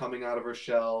her coming out of her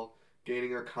shell,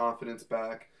 gaining her confidence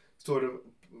back, sort of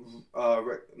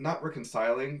not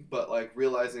reconciling, but like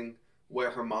realizing where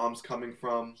her mom's coming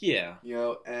from. yeah.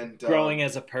 And Growing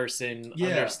as a person, yeah.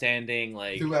 understanding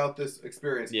like, throughout this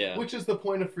experience. Yeah. Which is the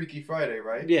point of Freaky Friday,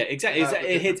 right? yeah, exactly. Have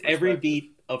a It hits different every perspective.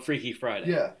 beat of Freaky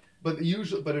Friday. Yeah. But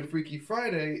in Freaky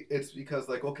Friday, it's because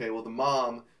like, okay, well the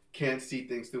mom can't see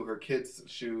things through her kid's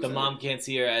shoes. The and- mom can't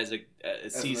see her as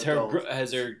sees an her adult.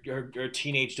 as her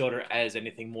teenage daughter as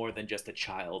anything more than just a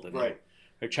child, and Right.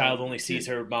 her child only sees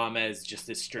her mom as just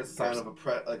this A strict sign person.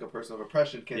 of a person of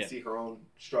oppression can't Yeah. see her own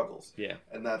struggles. Yeah.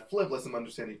 And that flip lets them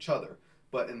understand each other.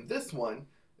 But in this one,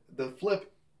 the flip,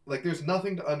 like, there's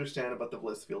nothing to understand about the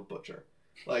Blissfield Butcher.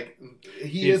 Like, he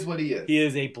He's- is what he is. He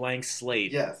is a blank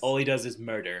slate. Yes. All he does is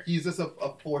murder. He's just a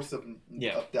force of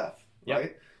death, Yep.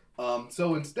 right?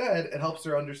 So instead, it helps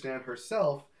her understand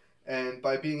herself, and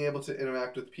by being able to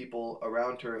interact with people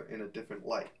around her in a different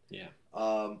light. Yeah.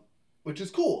 Which is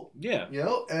cool, Yeah.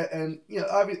 and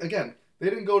obviously, again, they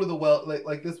didn't go to the well.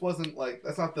 Like this wasn't like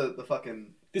that's not the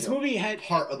fucking This you know, movie had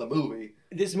part of the movie.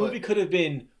 This movie could have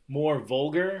been more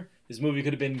vulgar. This movie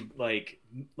could have been like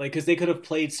because they could have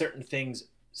played certain things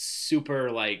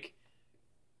super like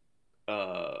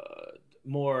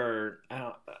more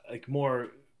more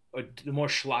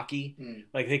schlocky.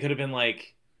 Like they could have been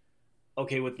like,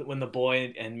 okay, when the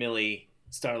boy and Millie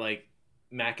start like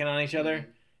macking on each other,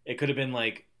 it could have been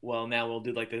like, well, now we'll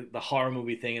do like the horror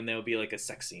movie thing, and there will be like a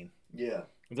sex scene. Yeah.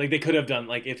 It's like they could have done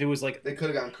like if it was like they could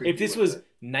have gotten creepy. If this was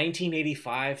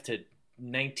 1985 to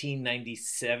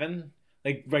 1997,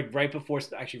 like right before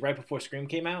Scream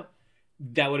came out,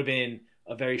 that would have been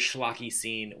a very schlocky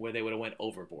scene where they would have went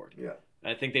overboard. Yeah.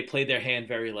 I think they played their hand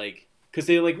very like, because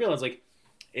they like realized like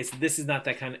this is not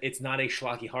that kind of, it's not a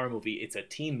schlocky horror movie, it's a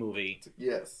teen movie.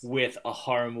 Yes. With a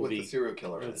horror movie. With a serial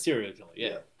killer. With a serial killer.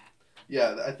 Yeah.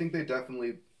 Yeah, I think they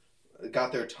definitely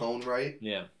got their tone right.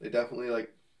 Yeah. They definitely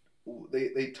like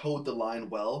they towed the line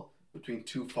well between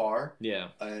too far. Yeah.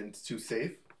 And too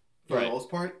safe. For the most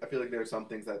part, I feel like there are some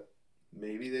things that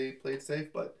maybe they played safe,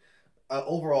 but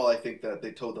overall, I think that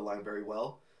they towed the line very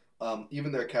well.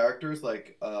 Even their characters,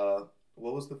 like what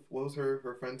was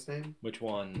her friend's name? Which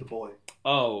one? The boy.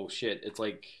 Oh shit! It's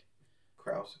like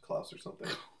Klaus or something.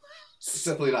 It's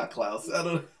definitely not Klaus. I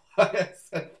don't know why I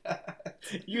said that.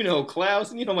 You know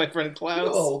Klaus, and you know my friend Klaus.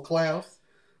 Oh, Klaus.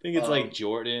 I think it's like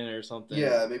Jordan or something.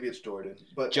 Yeah, maybe it's Jordan,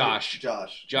 but Josh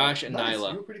and nice.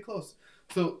 Nyla. You were pretty close.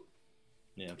 So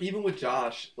yeah, even with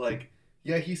Josh, like,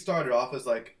 yeah, he started off as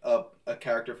like a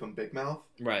character from Big Mouth,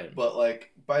 right? But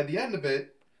like by the end of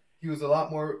it, he was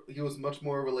much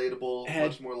more relatable,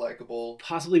 much more likable.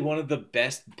 Possibly one of the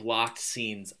best blocked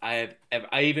scenes I have ever.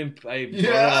 I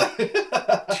brought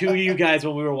up to you guys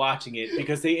when we were watching it,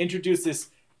 because they introduced this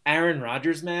Aaron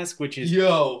Rodgers mask, which is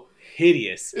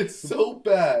hideous. It's so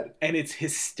bad, and it's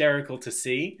hysterical to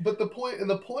see. But the point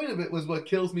of it was what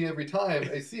kills me every time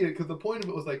I see it, because the point of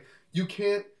it was like you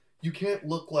can't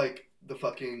look like the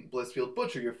fucking Blissfield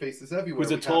Butcher. Your face is everywhere.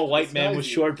 Was a tall white man with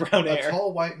short brown hair. A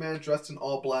tall white man dressed in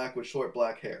all black with short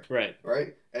black hair. Right.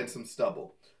 Right? And some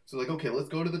stubble. So like, okay, let's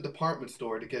go to the department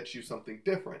store to get you something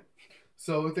different.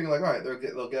 So we're thinking like, all right,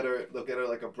 they'll get her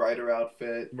like a brighter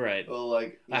outfit. Right. Or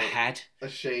like hat. A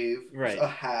shave. Right. A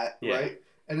hat. Yeah. Right?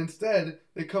 And instead,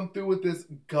 they come through with this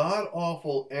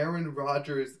god-awful Aaron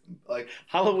Rodgers like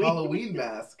Halloween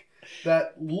mask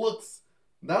that looks,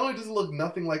 not only does it look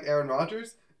nothing like Aaron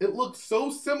Rodgers, it looks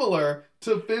so similar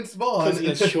to Vince Vaughn. Because he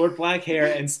has short black hair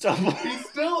and stubble. He's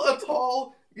still a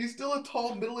tall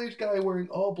middle-aged guy wearing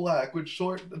all black with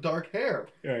short dark hair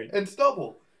and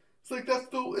stubble. It's like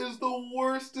is the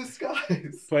worst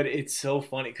disguise. But it's so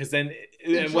funny because then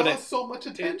it draws so much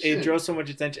attention. It draws so much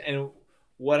attention, and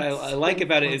what I like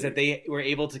about it is that they were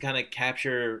able to kind of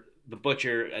capture the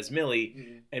Butcher as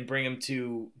Millie and bring him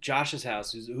to Josh's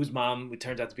house, whose mom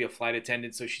turns out to be a flight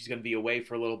attendant, so she's going to be away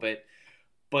for a little bit.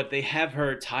 But they have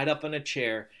her tied up in a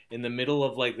chair in the middle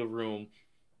of like the room,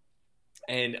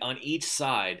 and on each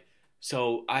side.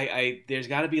 So there's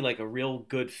got to be like a real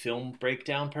good film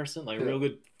breakdown person, like a real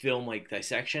good film like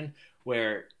dissection,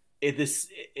 where it's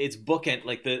bookend,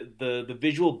 like the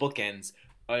visual bookends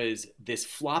is this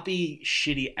floppy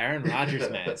shitty Aaron Rodgers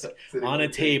mask on a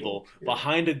table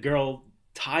behind a girl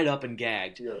tied up and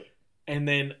gagged, and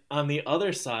then on the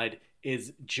other side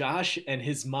is Josh and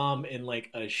his mom in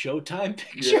like a Showtime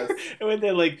picture, and when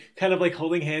they're like kind of like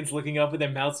holding hands, looking up with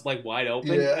their mouths like wide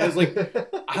open. Yeah. I was like,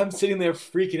 I'm sitting there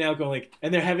freaking out, going like,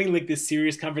 and they're having like this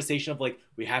serious conversation of like,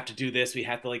 we have to do this, we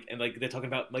have to like, and like they're talking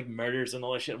about like murders and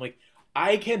all that shit. I'm like,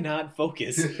 I cannot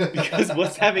focus because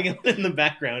what's happening in the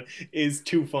background is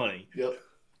too funny. Yep.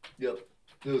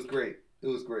 It was great.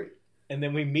 And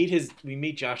then we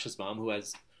meet Josh's mom, who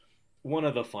has one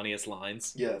of the funniest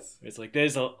lines. Yes. It's like,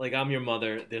 I'm your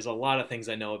mother. There's a lot of things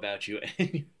I know about you,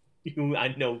 and I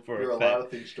know for there are a fact. lot of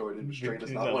things, Jordan. Straight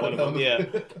is not one of them. Yeah.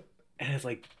 And it's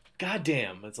like,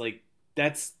 goddamn. It's like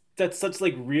that's such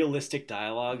like realistic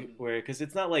dialogue where, because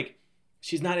it's not like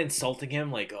she's not insulting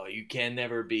him like, oh, you can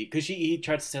never be, because he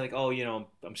tries to say like, oh,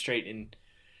 I'm straight, and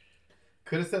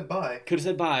could have said bye.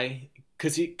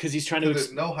 Because he's trying to.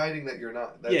 There's no hiding that you're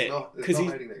not. There's no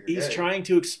hiding that you're he's gay. trying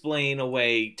to explain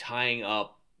away tying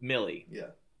up Millie.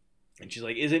 Yeah. And she's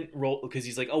like, because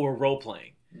he's like, oh, we're role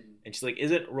playing. Mm-hmm. And she's like,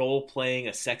 isn't role playing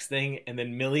a sex thing? And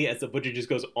then Millie, as the Butcher, just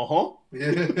goes,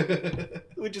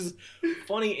 which is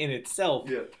funny in itself.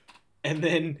 Yeah. And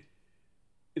then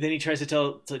he tries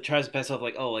to pass off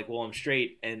like, oh, like, well, I'm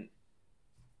straight. And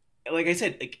like I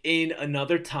said, like in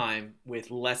another time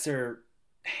with lesser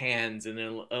hands and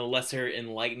a lesser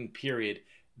enlightened period,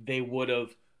 they would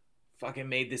have fucking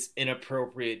made this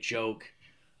inappropriate joke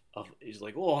of, he's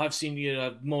like, oh, I've seen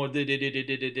you more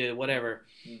whatever,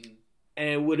 and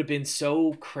it would have been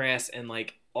so crass and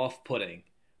like off-putting.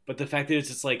 But the fact that it's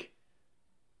just like,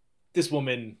 this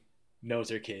woman knows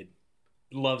her kid,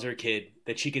 loves her kid,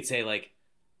 that she could say like,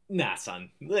 nah, son,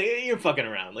 like, you're fucking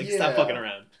around. Like, Yeah. stop fucking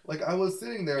around. Like, I was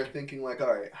sitting there thinking, like,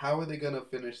 all right, how are they going to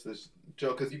finish this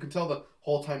joke? Because you can tell the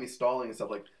whole time he's stalling and stuff,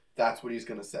 like, that's what he's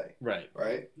going to say, Right.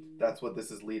 right? That's what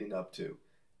this is leading up to.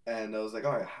 And I was like,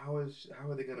 all right, how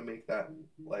are they going to make that,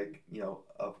 like, you know,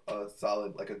 a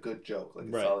solid, like, a good joke, like a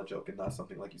Right. solid joke and not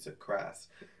something, like you said, crass.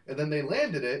 And then they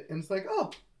landed it, and it's like,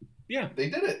 oh, Yeah. they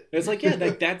did it. It's like, yeah,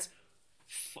 like,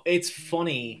 it's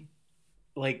funny.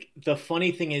 Like, the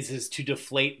funny thing is to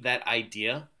deflate that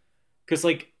idea. Because,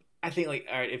 like, I think, like,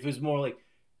 all right, if it was more like,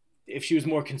 if she was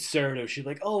more conservative, she'd be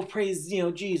like, oh, praise, you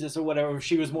know, Jesus or whatever. If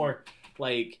she was more,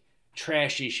 like,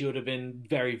 trashy, she would have been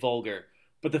very vulgar.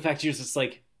 But the fact she was just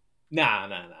like, nah,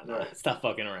 Right. stop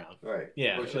fucking around. Right.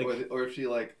 Yeah, Or, or if she,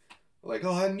 like,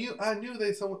 oh, I knew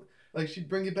they someone, like, she'd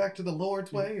bring you back to the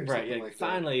Lord's way or Right, something yeah, like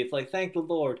finally, it's like, thank the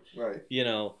Lord, that. Right. you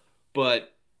know.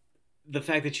 But the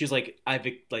fact that she's like,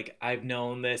 I've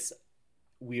known this.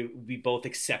 We both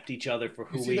accept each other for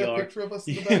who You see we that are. picture of us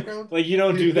in the background? Like, you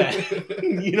don't do that.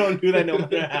 You don't do that no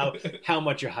matter how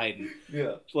much you're hiding.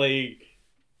 Yeah. Like,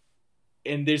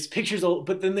 and there's pictures all,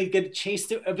 but then they get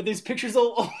chased. But there's pictures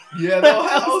all. Yeah, no,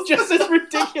 house. It's just as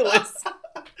ridiculous.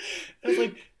 It's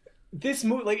like this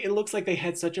movie. Like, it looks like they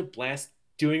had such a blast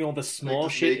doing all the small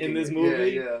Like, shit in making this it.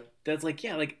 movie. Yeah, yeah. That's like,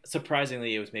 yeah, like,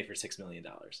 surprisingly, it was made for $6 million.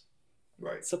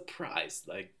 Right. Surprised,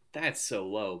 like, that's so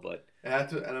low, but It had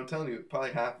to, and I'm telling you,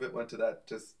 probably half of it went to that.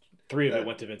 Just 3 of that- it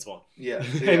went to Vince Vaughn. yeah,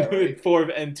 And yeah, right. 4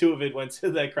 and 2 of it went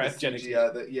to that The cryogenic.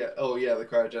 CGI, the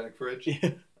cryogenic fridge.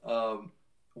 Yeah.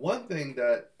 One thing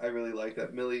that I really like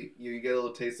that Millie, you get a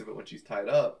little taste of it when she's tied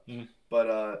up,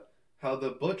 but how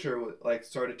the butcher like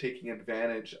started taking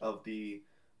advantage of the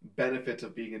benefits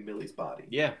of being in Millie's body.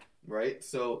 Yeah. Right.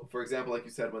 So, for example, like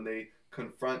you said, when they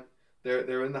confront,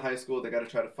 they're in the high school, they got to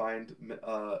try to find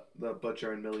the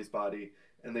butcher in Millie's body,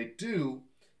 and they do,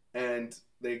 and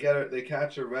they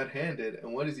catch her red-handed,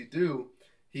 and what does he do?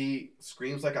 He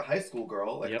screams like a high school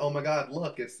girl, like, Yep. "Oh my God,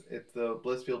 look, it's the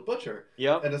Blissfield butcher,"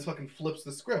 Yep. and just fucking flips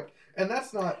the script, and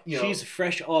that's not, you know, She's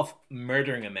fresh off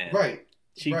murdering a man. right,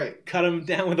 She right. cut him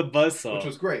down with a buzzsaw. Which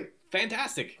was great,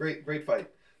 fantastic. great fight.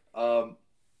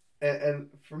 And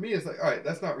for me, it's like, all right,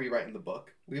 that's not rewriting the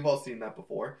book. We've all seen that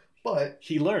before, but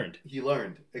He learned. he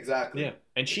learned exactly. Yeah.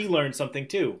 And she learned something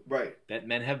too. Right. That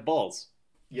men have balls.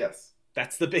 Yes.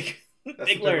 That's the big That's big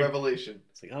the big learn. revelation.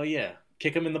 It's like, oh yeah,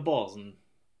 kick them in the balls and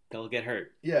they'll get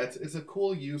hurt. Yeah, it's a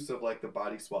cool use of like the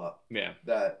body swap Yeah.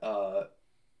 that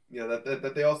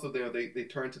that they also they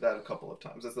turn to that a couple of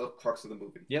times. That's the crux of the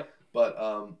movie. Yep.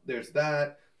 But there's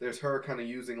that. There's her kind of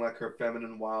using like her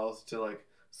feminine wiles to like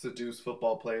seduce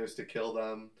football players to kill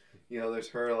them. You know, there's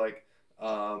her like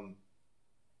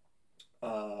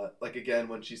again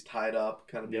when she's tied up,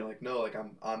 kind of being like, no, like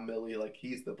I'm Millie, like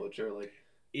he's the butcher, like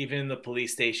Even in the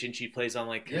police station, she plays on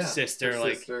like her yeah, sister, her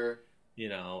like sister. you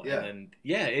know, Yeah. and then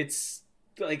yeah, it's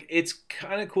like it's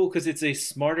kind of cool because it's a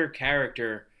smarter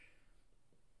character,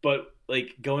 but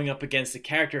like going up against a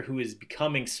character who is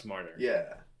becoming smarter.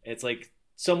 Yeah. It's like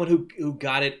someone who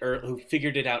got it who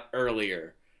figured it out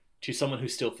earlier to someone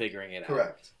who's still figuring it out.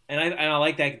 Correct. And I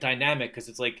like that dynamic because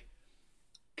it's like,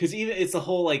 because even it's the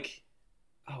whole like,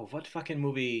 oh, what fucking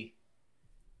movie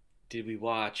did we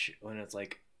watch when it's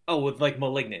like, oh, with like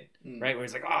Malignant, right? Where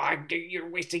it's like, oh, you're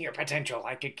wasting your potential.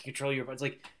 I can control your. It's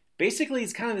like basically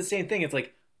it's kind of the same thing. It's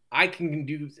like I can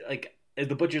do like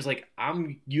the butcher's like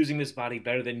I'm using this body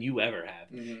better than you ever have,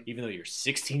 even though you're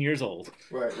 16 years old.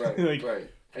 Right. Like, right.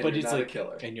 And but you're it's not like, a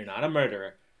killer. and you're not a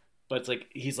murderer. But it's like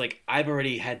he's like I've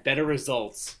already had better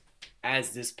results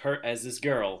as this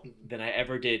girl than I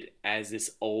ever did as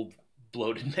this old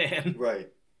bloated man. Right.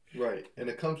 And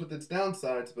it comes with its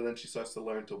downsides, but then she starts to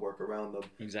learn to work around them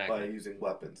Exactly. by using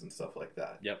weapons and stuff like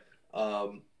that. Yep.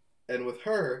 And with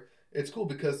her, it's cool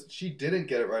because she didn't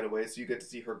get it right away, so you get to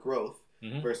see her growth.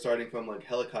 Mhm. We're starting from like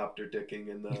helicopter dicking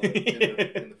in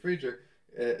the in the freezer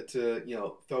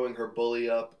to throwing her bully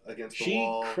up against the She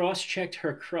wall. cross-checked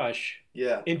her crush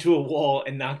Yeah. into a wall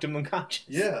and knocked him unconscious.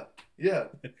 Yeah.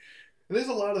 And there's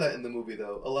a lot of that in the movie,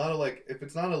 though. A lot of like, if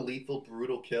it's not a lethal,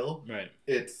 brutal kill, Right.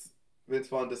 it's Vince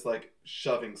Vaughn just like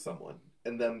shoving someone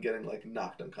and them getting like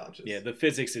knocked unconscious. Yeah, the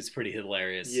physics is pretty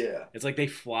hilarious. Yeah. It's like they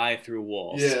fly through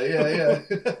walls. Yeah.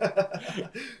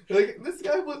 Like this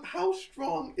guy was. How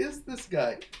strong is this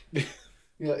guy?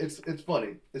 It's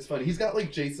funny. It's funny. He's got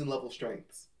like Jason level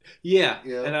strengths. Yeah.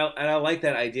 Yeah. And I like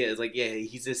that idea. It's like, yeah,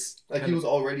 he's this Like kind he of- was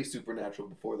already supernatural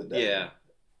before the death.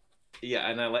 Yeah,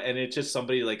 and it's just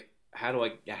somebody like how do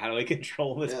I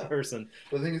control this Yeah. person?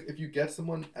 But the thing is, if you get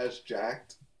someone that's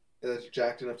jacked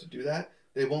enough to do that,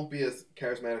 they won't be as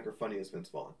charismatic or funny as Vince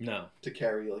Vaughn No. to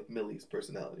carry like Millie's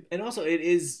personality. And also it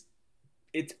is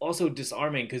it's also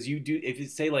disarming because you do if you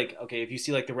say like okay if you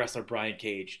see like the wrestler Brian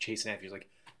Cage chasing after you, like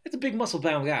it's a big muscle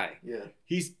bound guy. Yeah.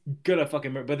 He's gonna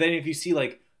fucking murder. But then if you see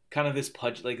like kind of this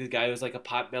pudge like the guy who's like a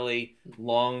pot belly,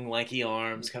 long lanky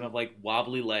arms, kind of like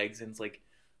wobbly legs, and it's like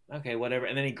okay whatever,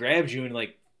 and then he grabs you and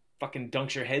like fucking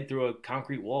dunks your head through a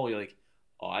concrete wall. You're like,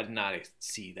 oh, I did not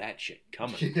see that shit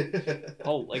coming.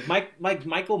 Oh, like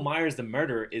Michael Myers the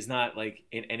murderer is not like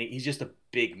in any. He's just a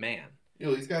big man. You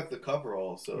know, he's got the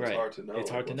coverall, so it's Right. hard to know. It's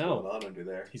hard what's to know. going on under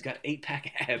there. He's got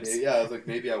 8-pack abs. Yeah, I was like,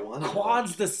 maybe I want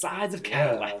Quads the size of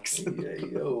Cadillacs. Yeah,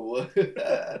 yo,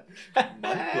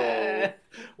 Michael,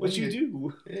 What you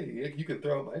do? Hey, you can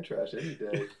throw out my trash any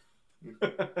day.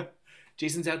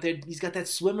 Jason's out there. He's got that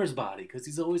swimmer's body because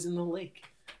he's always in the lake.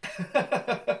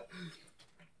 But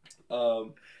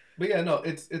yeah, no,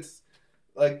 it's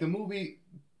like the movie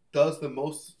does the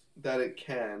most that it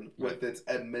can with its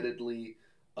admittedly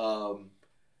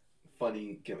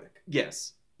funny gimmick.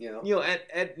 Yes. You know,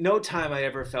 At no time I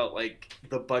ever felt like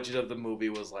the budget of the movie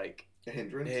was like a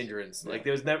hindrance. Yeah. Like Yeah.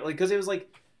 there was never like because it was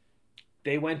like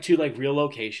they went to like real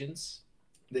locations.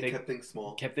 They kept things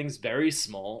small. Kept things very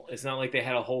small. It's not like they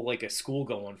had a whole like a school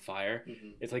go on fire. Mm-hmm.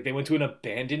 It's like they went to an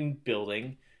abandoned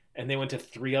building and they went to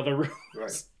 3 other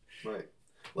rooms. Right.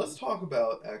 Let's talk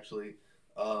about actually,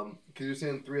 because you're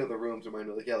saying 3 other rooms. Remind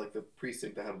me, like the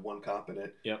precinct that had 1 cop in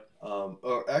it. Yep.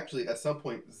 Or actually, at some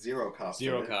point, 0 cops.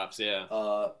 0 cops. Yeah.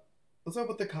 Let's talk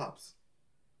about the cops,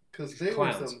 because they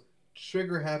Clowns. were some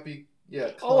trigger happy. Yeah.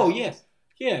 Clowns. Oh yes.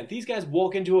 Yeah. These guys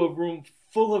walk into a room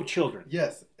full of children.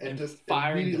 Yes, and just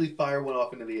immediately fire one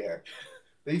off into the air.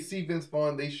 They see Vince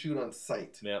Vaughn, they shoot on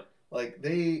sight. Yep. Like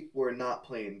they were not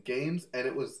playing games, and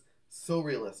it was so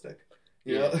realistic.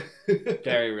 You know?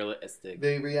 Very realistic.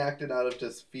 They reacted out of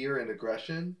just fear and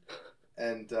aggression,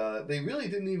 and they really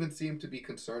didn't even seem to be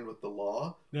concerned with the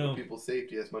law or people's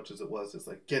safety as much as it was just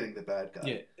like getting the bad guy.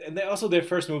 Yeah, and also their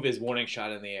first move is warning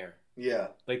shot in the air. Yeah.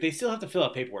 Like they still have to fill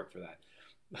out paperwork for that.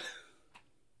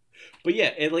 But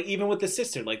yeah, like even with the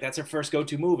sister, like that's her first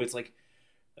go-to move. It's like,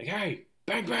 hey,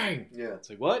 bang bang. Yeah. It's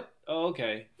like what? Oh,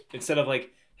 okay. Instead of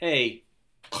like, hey,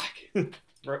 clack,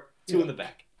 2 in the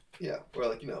back. Yeah, or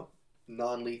like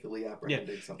non-lethally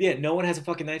apprehending something. Yeah, no one has a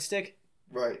fucking nightstick.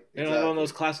 Right. You know, one of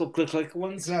those classical click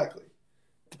ones. Exactly.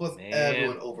 Plus,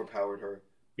 everyone overpowered her.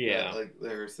 Yeah. Like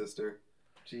her sister.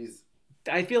 Jeez.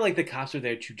 I feel like the cops are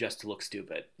there just to look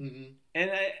stupid. Mm-hmm.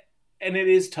 And it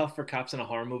is tough for cops in a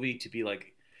horror movie to be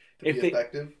like,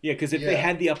 effective. Yeah, because if they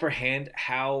had the upper hand,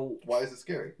 why is it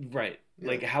scary? Right. Yeah.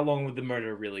 Like, how long would the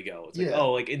murder really go? It's like,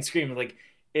 like in Scream, like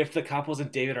if the cop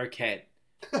wasn't David Arquette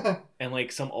and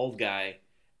like some old guy,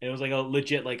 and it was like a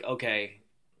legit like okay,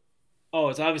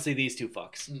 it's obviously these 2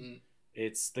 fucks. Mm-hmm.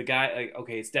 It's the guy. Like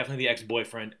okay, it's definitely the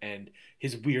ex-boyfriend and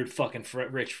his weird fucking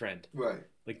rich friend. Right.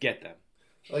 Like get them.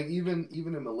 Like even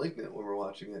in Malignant when we're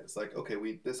watching it, it's like okay,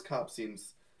 this cop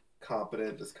seems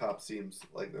competent. This cop seems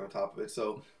like they're on top of it.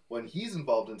 So when he's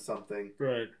involved in something,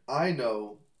 right, I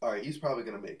know. All right, he's probably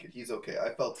gonna make it. He's okay.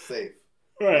 I felt safe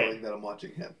knowing that I'm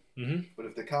watching him. Mm-hmm. But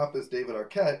if the cop is David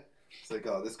Arquette, it's like,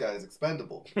 oh, this guy is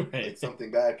expendable. Right. Like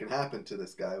something bad can happen to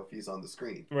this guy if he's on the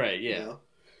screen. Right. Yeah. You know?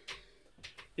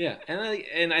 Yeah,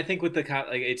 and I think with the cop,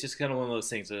 like it's just kind of one of those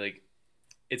things. Where, like,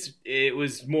 it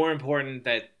was more important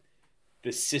that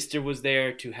the sister was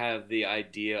there to have the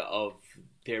idea of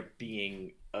there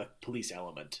being a police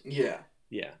element. Yeah.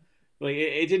 Yeah. Like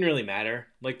it didn't really matter.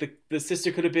 Like the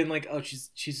sister could have been like, oh,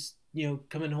 she's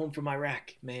coming home from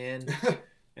Iraq, man,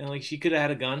 and like she could have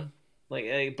had a gun.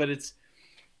 Like, but it's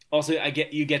also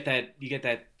you get that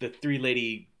the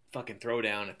 3-lady fucking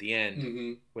throwdown at the end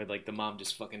Mm-hmm. where like the mom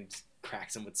just fucking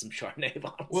cracks him with some Chardonnay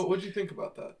bottles. What'd you think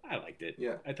about that? I liked it.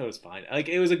 Yeah. I thought it was fine. Like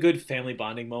it was a good family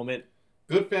bonding moment.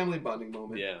 Good family bonding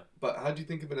moment. Yeah. But how'd you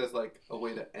think of it as like a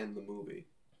way to end the movie?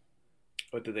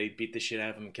 What, did they beat the shit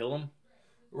out of him and kill him?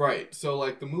 Right. So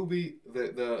like the movie,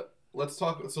 let's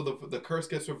talk. So the curse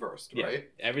gets reversed, Yeah. right?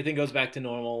 Everything goes back to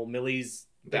normal. Millie's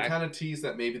They back. kind of tease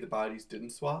that maybe the bodies didn't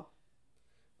swap.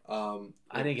 I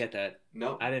didn't get that.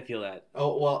 No. I didn't feel that.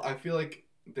 Oh well, I feel like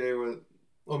they were.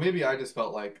 Well, maybe I just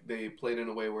felt like they played in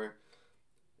a way where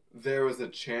there was a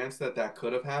chance that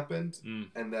could have happened,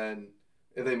 and then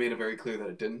they made it very clear that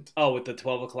it didn't. Oh, with the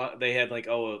 12 o'clock, they had like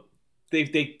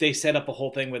they set up a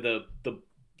whole thing where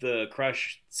the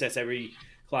crush sets every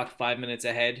clock 5 minutes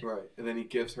ahead. Right, and then he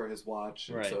gives her his watch,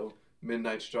 and Right. so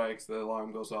midnight strikes, the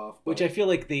alarm goes off. Which I feel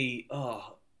like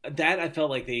I felt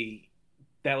like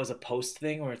that was a post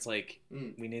thing where it's like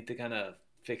we need to kind of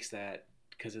fix that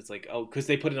because it's like because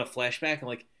they put in a flashback and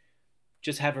like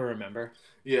just have her remember.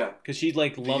 Yeah, because she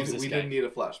like loves this we guy. didn't need a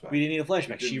flashback. We didn't need a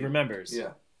flashback. She remembers.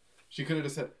 Yeah, she could have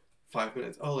just said 5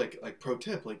 minutes. Oh, like pro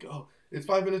tip, like It's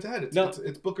 5 minutes ahead.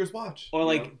 It's Booker's watch. Or you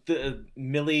like know? the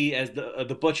Millie as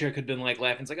the butcher could have been like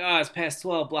laughing. It's like, it's past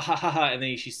 12, blah ha ha ha, and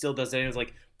then she still does it. And it's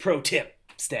like, pro tip,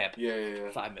 stab. Yeah.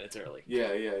 5 minutes early.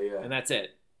 Yeah. And that's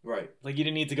it. Right. Like you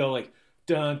didn't need to go like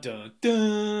dun dun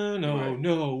dun. Oh Right.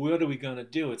 no, what are we gonna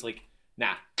do? It's like,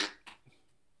 nah.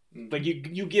 Mhm. Like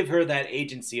you give her that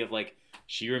agency of like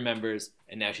she remembers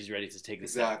and now she's ready to take the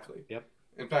step. Exactly. Yep.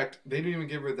 In fact, they didn't even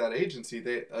give her that agency.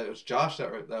 It was Josh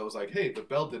that was like, "Hey, the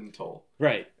bell didn't toll,"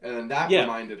 Right. and then that Yeah.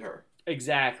 reminded her.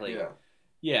 Exactly. Yeah.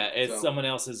 Yeah. It's So- someone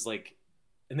else's like,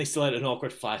 and they still had an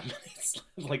awkward 5 minutes.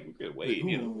 Like we're gonna wait. Ooh,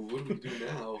 You know. what do we do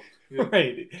now? Yeah.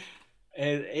 Right.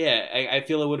 And yeah, I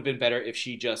feel it would have been better if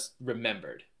she just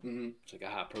remembered. hmm It's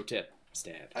like, pro tip,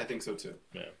 stab. I think so too.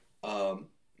 Yeah.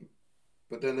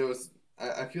 But then there was,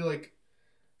 I feel like,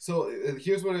 so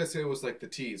here's what I say was like the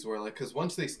tease, where like, because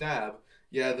once they stab,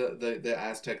 yeah, the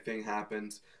Aztec thing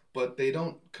happens, but they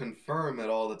don't confirm at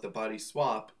all that the bodies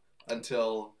swap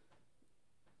until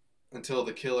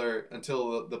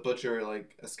the butcher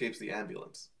like escapes the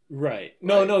ambulance. Right. Right.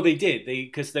 No, they did.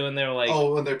 Because when they're like,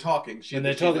 When they're talking, when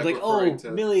they're talking, like, referring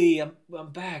to- Millie,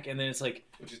 I'm back, and then it's like,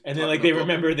 which is and then talking like they to Booker.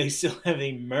 remember they still have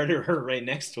a murderer right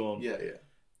next to them. Yeah.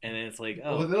 And then it's like,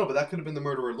 Well, no, but that could have been the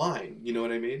murderer lying. You know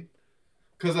what I mean?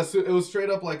 Because it was straight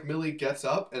up like Millie gets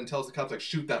up and tells the cops like,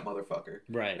 shoot that motherfucker,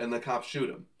 right. and the cops shoot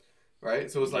him. Right.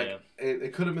 So it was like Yeah.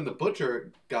 it could have been the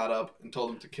butcher got up and told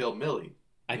him to kill Millie.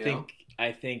 I you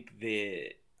think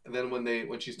the And then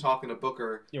when she's talking to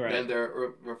Booker, You're right. then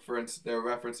they're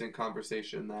referencing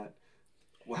conversation that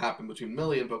what happened between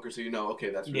Millie and Booker, so you know, okay,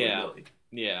 that's really Yeah. Millie.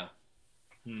 yeah.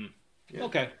 Yeah.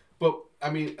 Okay. But I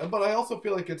mean, but I also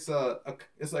feel like it's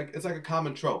like a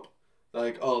common trope,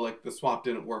 like like the swap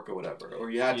didn't work or whatever, or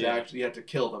you had to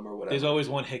kill them or whatever. There's always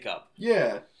one hiccup.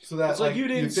 Yeah, so that It's like you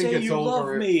didn't think say it's you love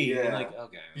over. me. Yeah, And like,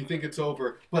 okay. you think it's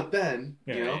over, but then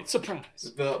Right.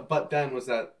 Surprise. but then was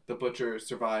that the butcher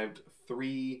survived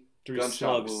 3 3 gunshot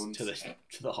slugs wounds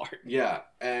to the heart. Yeah,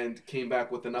 and came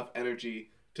back with enough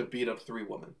energy to beat up 3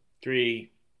 women.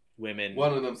 3 women.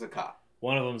 One of them's a cop.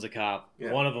 One of them's a cop.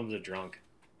 Yeah. One of them's a drunk.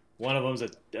 One of them's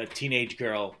a teenage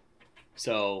girl.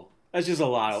 So that's just a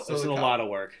lot. So It's the a cop. lot of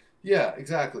work. Yeah,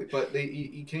 exactly. But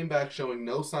he came back showing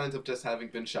no signs of just having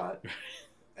been shot,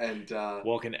 and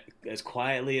Walking as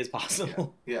quietly as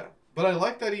possible. yeah. But I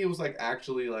like that he was like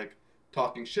actually like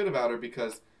talking shit about her,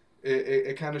 because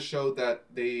it kind of showed that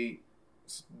they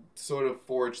sort of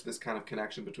forged this kind of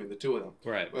connection between the two of them.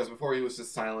 Right. Whereas before he was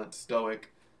just silent,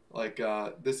 stoic. Like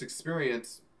this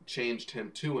experience changed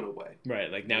him too in a way.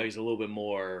 Right. Like now he's a little bit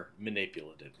more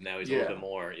manipulative. Now he's a Yeah. little bit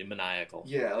more maniacal.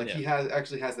 Yeah, like Yeah. he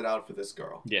has it out for this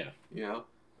girl. Yeah. You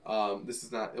know, this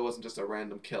is not. It wasn't just a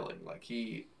random killing. Like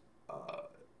he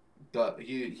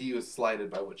was slighted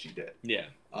by what she did. Yeah.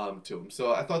 To him.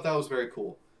 So I thought that was very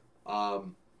cool.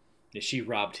 She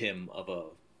robbed him of a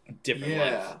different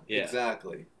Yeah, life. Yeah.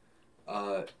 exactly.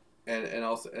 And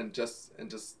also just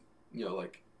you know,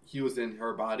 like he was in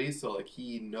her body, so like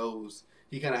he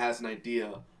kind of has an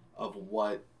idea of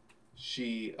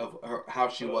how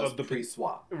she was Of the-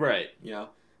 pre-swap. Right. You know,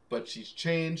 but she's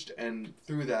changed, and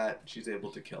through that she's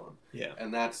able to kill him, Yeah.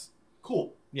 and that's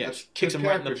cool. Yeah. That's She kicks good him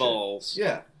right in the character shit. balls.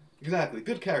 Yeah, exactly.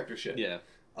 Good character shit. Yeah.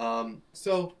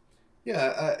 So,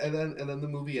 yeah, and then the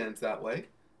movie ends that way.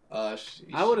 I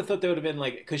would have thought there would have been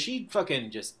like, because she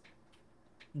fucking just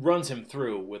runs him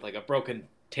through with like a broken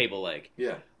table leg.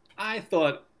 Yeah. I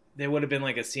thought there would have been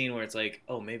like a scene where it's like,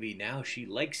 oh, maybe now she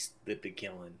likes the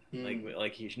killing,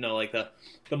 like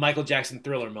the Michael Jackson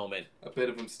Thriller moment. A bit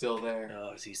of him still there.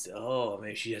 Oh, is he still? Oh,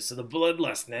 maybe she has the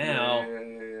bloodlust now.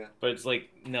 Yeah. But it's like,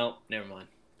 no, never mind.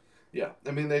 Yeah,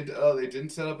 I mean they didn't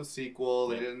set up a sequel.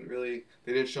 They Yeah.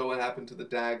 didn't show what happened to the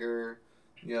dagger.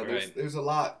 You know, Right. there's a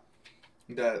lot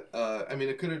that I mean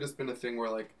it could have just been a thing where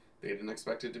like they didn't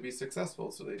expect it to be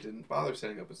successful, so they didn't bother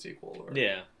setting up a sequel. Or,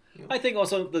 Yeah. you know. I think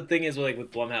also the thing is like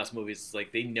with Blumhouse movies, it's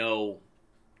like they know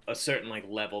a certain like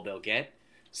level they'll get,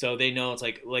 so they know it's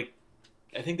like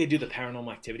I think they do the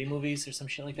Paranormal Activity movies or some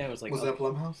shit like that. It was like was that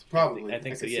Blumhouse? Probably. I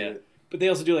think so. could see Yeah, it. but they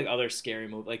also do like other scary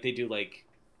movies. Like they do like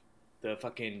the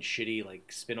fucking shitty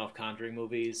like spin-off Conjuring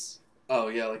movies, Oh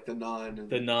yeah, like the Nun. And,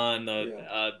 The Nun,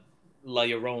 Yeah. La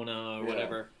Llorona or Yeah.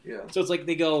 whatever. Yeah. So it's like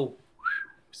they go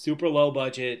super low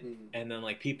budget, Mhm. and then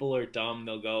like people are dumb.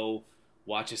 They'll go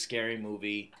watch a scary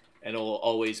movie, and it'll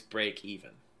always break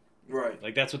even. Right.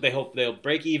 Like that's what they hope. They'll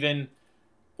break even,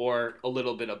 or a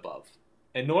little bit above.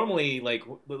 And normally, like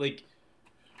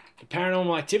the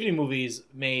Paranormal Activity movies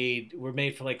were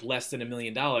made for like less than $1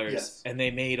 million, Yes. and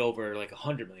they made over like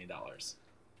 $100 million.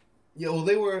 Yeah. Well,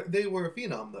 they were a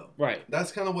phenom though. Right.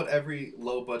 That's kind of what every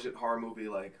low budget horror movie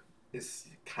like is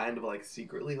kind of like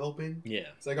secretly hoping. Yeah.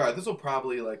 It's like, all right, this will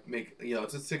probably like make,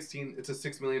 it's a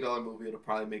 $6 million movie. It'll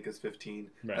probably make us 15.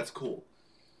 Right. That's cool.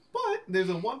 But there's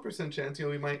a 1% chance,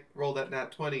 we might roll that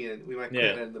nat 20 and we might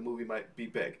quit and the movie might be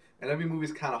big. And every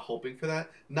movie's kind of hoping for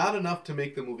that. Not enough to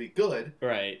make the movie good.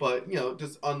 Right. But,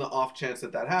 just on the off chance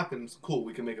that happens, cool,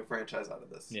 we can make a franchise out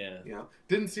of this. Yeah.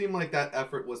 Didn't seem like that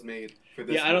effort was made for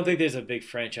this. Yeah, I don't think there's a big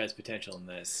franchise potential in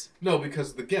this. No,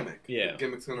 because of the gimmick. Yeah. The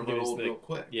gimmick's going to roll real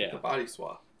quick. Yeah. The body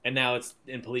swap. And now it's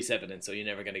in police evidence, so you're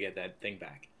never going to get that thing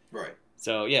back. Right.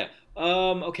 So, yeah.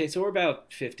 Okay, so we're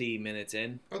about 50 minutes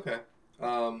in. Okay.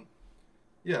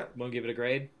 Yeah. Want to give it a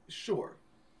grade? Sure.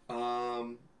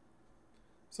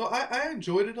 So I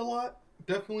enjoyed it a lot.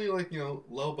 Definitely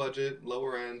low budget,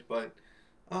 lower end, but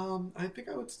I think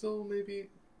I would still maybe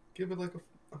give it like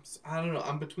I don't know.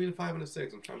 I'm between a 5 and a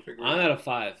 6. I'm trying to figure it out. I'm at a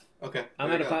 5. Okay.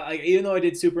 I'm at a 5. Like, even though I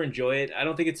did super enjoy it, I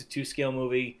don't think it's a 2-scale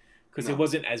movie because it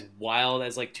wasn't as wild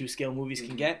as like 2-scale movies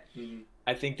can get. Mm-hmm.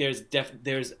 I think there's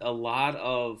a lot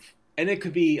of, and it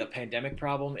could be a pandemic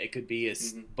problem, it could be a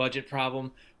budget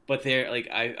problem, but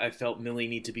I felt Millie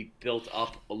need to be built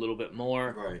up a little bit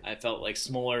more. Right. I felt like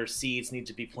smaller seeds need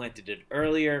to be planted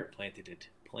earlier to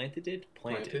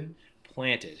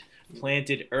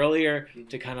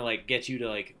kind of like get you to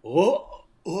like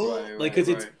because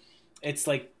it's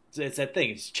like it's that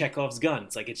thing. It's Chekhov's gun.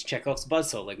 It's like it's Chekhov's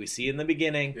buzzsaw. Like we see in the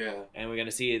beginning, and we're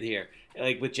gonna see it here.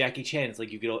 Like with Jackie Chan, it's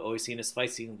like you could always see in his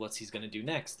fight scene what he's gonna do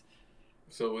next.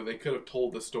 So they could have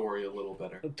told the story a little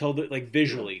better. Told the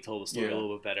story a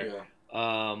little bit better.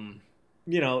 Yeah.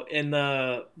 And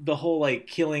the whole like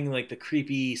killing like the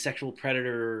creepy sexual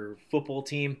predator football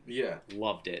team. Yeah.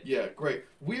 Loved it. Yeah, great.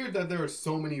 Weird that there are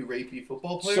so many rapey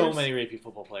football players.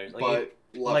 Like,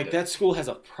 but that school has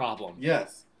a problem.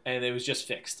 Yes. And it was just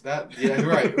fixed. Right.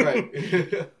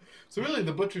 So really,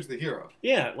 the butcher's the hero.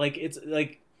 Yeah, like it's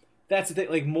like that's the thing.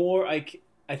 Like more, I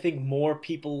think more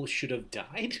people should have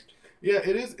died. Yeah,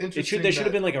 it is interesting. There should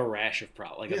have been like a rash of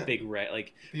a big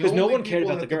rash, because the no one cared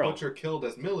about the girl. The butcher killed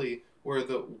as Millie were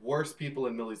the worst people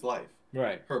in Millie's life.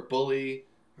 Right. Her bully,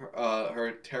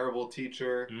 her terrible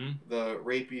teacher, the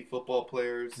rapey football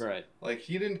players. Right. Like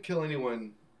he didn't kill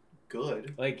anyone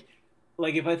good. Like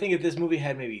if this movie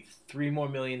had maybe $3 more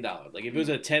million, like if it was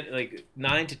a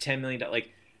 $9 to $10 million,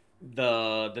 like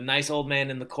the nice old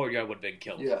man in the courtyard would have been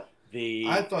killed. Yeah.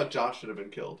 I thought Josh should have been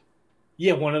killed.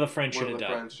 Yeah, one of the friends should have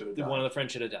died. One of the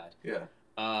friends should have died.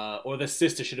 Yeah. Or the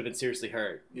sister should have been seriously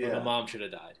hurt. Yeah. Or the mom should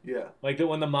have died. Yeah. Like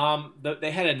when the mom, they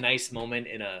had a nice moment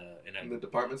in the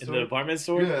department store. In the department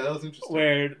store. Yeah, that was interesting.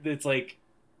 Where it's like,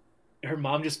 her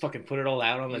mom just fucking put it all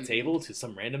out on the table to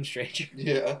some random stranger.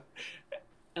 Yeah.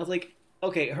 I was like,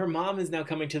 okay, her mom is now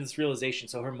coming to this realization,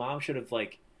 so her mom should have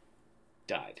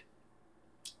died.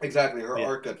 Exactly, her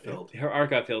arc got filled. Her arc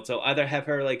got filled. So either have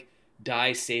her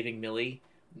die saving Millie,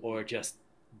 or just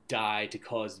die to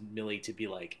cause Millie to be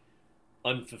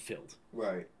unfulfilled.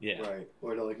 Right. Yeah. Right.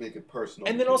 Or to make it personal.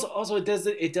 And then also it does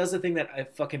the thing that I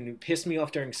fucking pissed me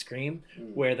off during Scream,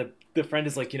 where the friend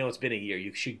is like, it's been a year,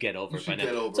 you should get over it by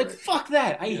now. It's like, fuck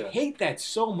that. I hate that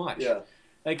so much. Yeah.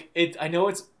 I know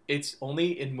it's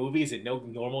only in movies and no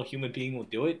normal human being will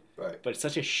do it. Right. But it's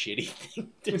such a shitty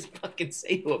thing to fucking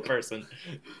say to a person.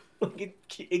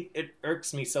 It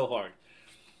irks me so hard.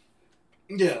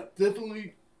 Yeah,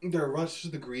 definitely. They're rushed to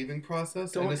the grieving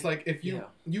process, and it's like if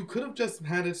you could have just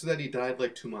had it so that he died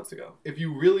 2 months ago. If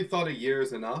you really thought a year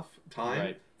is enough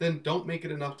time, then don't make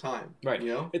it enough time. Right.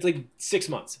 It's 6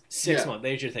 months. 6 months.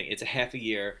 There's your thing. It's a half a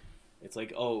year. It's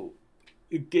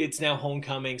it's now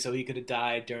homecoming, so he could have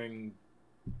died during,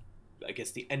 I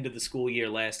guess, the end of the school year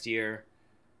last year,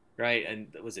 right?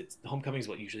 And was it homecoming's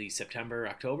usually September,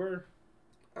 October?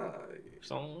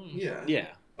 Yeah.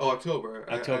 Oh, October.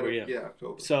 October. Yeah,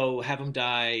 October. So have him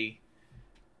die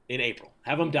in April.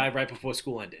 Have him die right before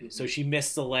school ended. Mm-hmm. So she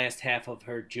missed the last half of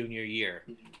her junior year,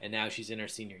 and now she's in her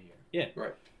senior year. Yeah.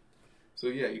 Right. So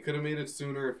yeah, you could have made it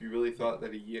sooner if you really thought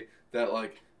that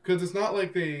because it's not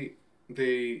like they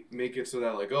make it so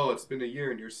that it's been a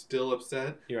year and you're still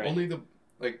upset. You're right. Only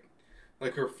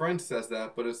her friend says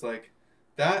that, but it's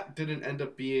that didn't end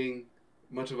up being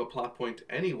much of a plot point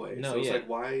anyway. No, so it's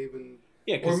why even?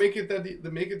 Yeah, or make it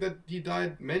that he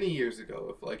died many years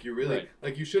ago. If you really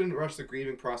you shouldn't rush the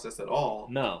grieving process at all.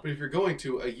 No. But if you're going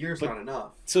to, a year's not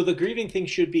enough. So the grieving thing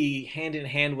should be hand in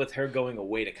hand with her going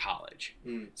away to college.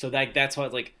 So that's why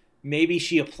it's maybe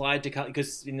she applied to college,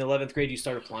 because in the 11th grade you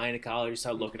start applying to college, you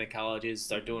start looking at colleges,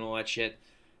 start doing all that shit,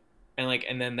 and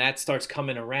and then that starts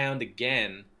coming around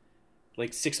again,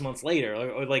 6 months later,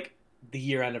 or the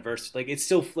year anniversary. It's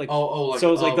still so it's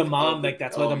the mom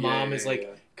that's why the mom is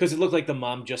because it looked like the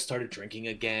mom just started drinking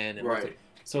again, and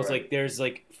So it's Right. like there's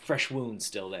like fresh wounds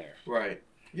still there. Right.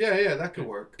 Yeah, that could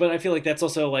work. But I feel like that's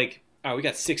also like, oh, we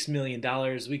got $6 million.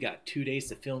 We got 2 days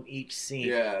to film each scene.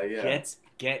 Yeah. Let's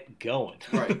get going.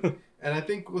 Right. And I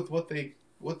think with what they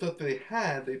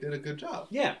had, they did a good job.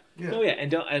 Yeah. Yeah. Oh yeah,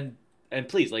 and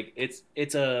please, like it's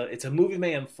a Movie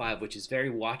Mayhem 5, which is very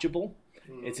watchable.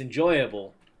 Mm. It's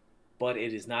enjoyable, but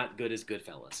it is not good as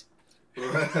Goodfellas.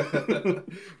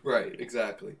 Right.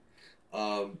 Exactly.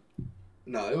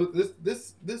 No, it was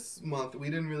this month we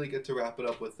didn't really get to wrap it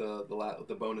up with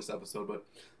the bonus episode, but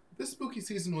this spooky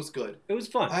season was good. It was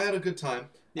fun. I had a good time.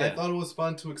 Yeah. I thought it was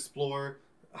fun to explore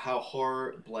how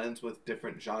horror blends with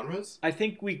different genres. I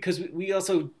think because we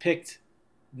also picked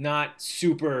not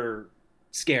super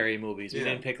scary movies. We Yeah.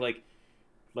 didn't pick like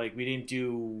we didn't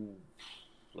do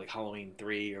like Halloween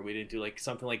 3, or we didn't do like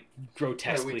something like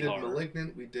grotesquely we did horror.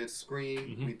 Malignant, we did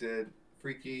Scream, Mhm. we did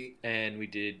Freaky, And we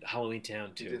did Halloween Town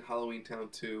we 2. did Halloween Town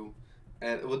 2,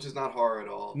 and which is not horror at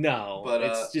all. No, But,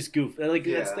 it's just goof. Like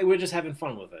yeah. we're just having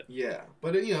fun with it. Yeah,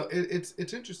 but it's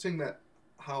interesting that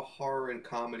how horror and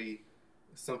comedy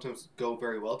sometimes go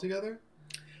very well together.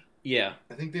 Yeah,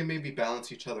 I think they maybe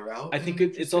balance each other out. I in think an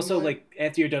it's interesting also way. like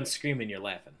after you're done screaming, you're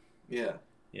laughing. Yeah.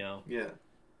 You know.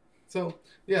 So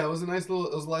yeah, it was a nice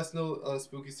little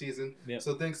spooky season. Yeah.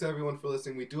 So thanks to everyone for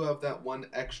listening. We do have that one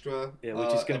extra. Yeah, which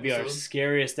is going to be our episode.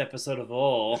 scariest episode of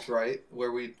all. That's right,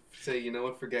 where we say, you know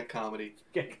what, forget comedy.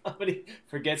 Forget comedy.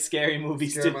 Forget scary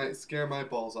movies. Scare my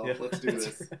balls off. Yeah, Let's do that's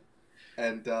this.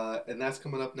 And that's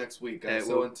coming up next week, guys. Yeah,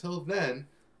 So well- until then,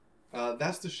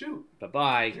 that's the shoot. Bye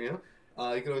bye. You know,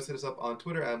 you can always hit us up on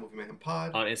Twitter at Movie Mayhem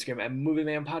Pod, On Instagram at Movie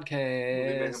Man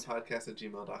Podcast.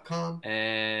 MovieMayhemPodcast@gmail.com.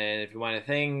 And if you want a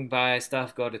thing, buy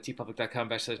stuff, go to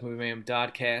tpublic.com/Movie Man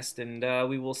Podcast, and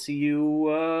we will see you.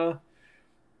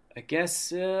 I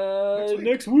guess Next week.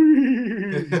 next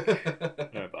week.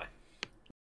 All right, bye.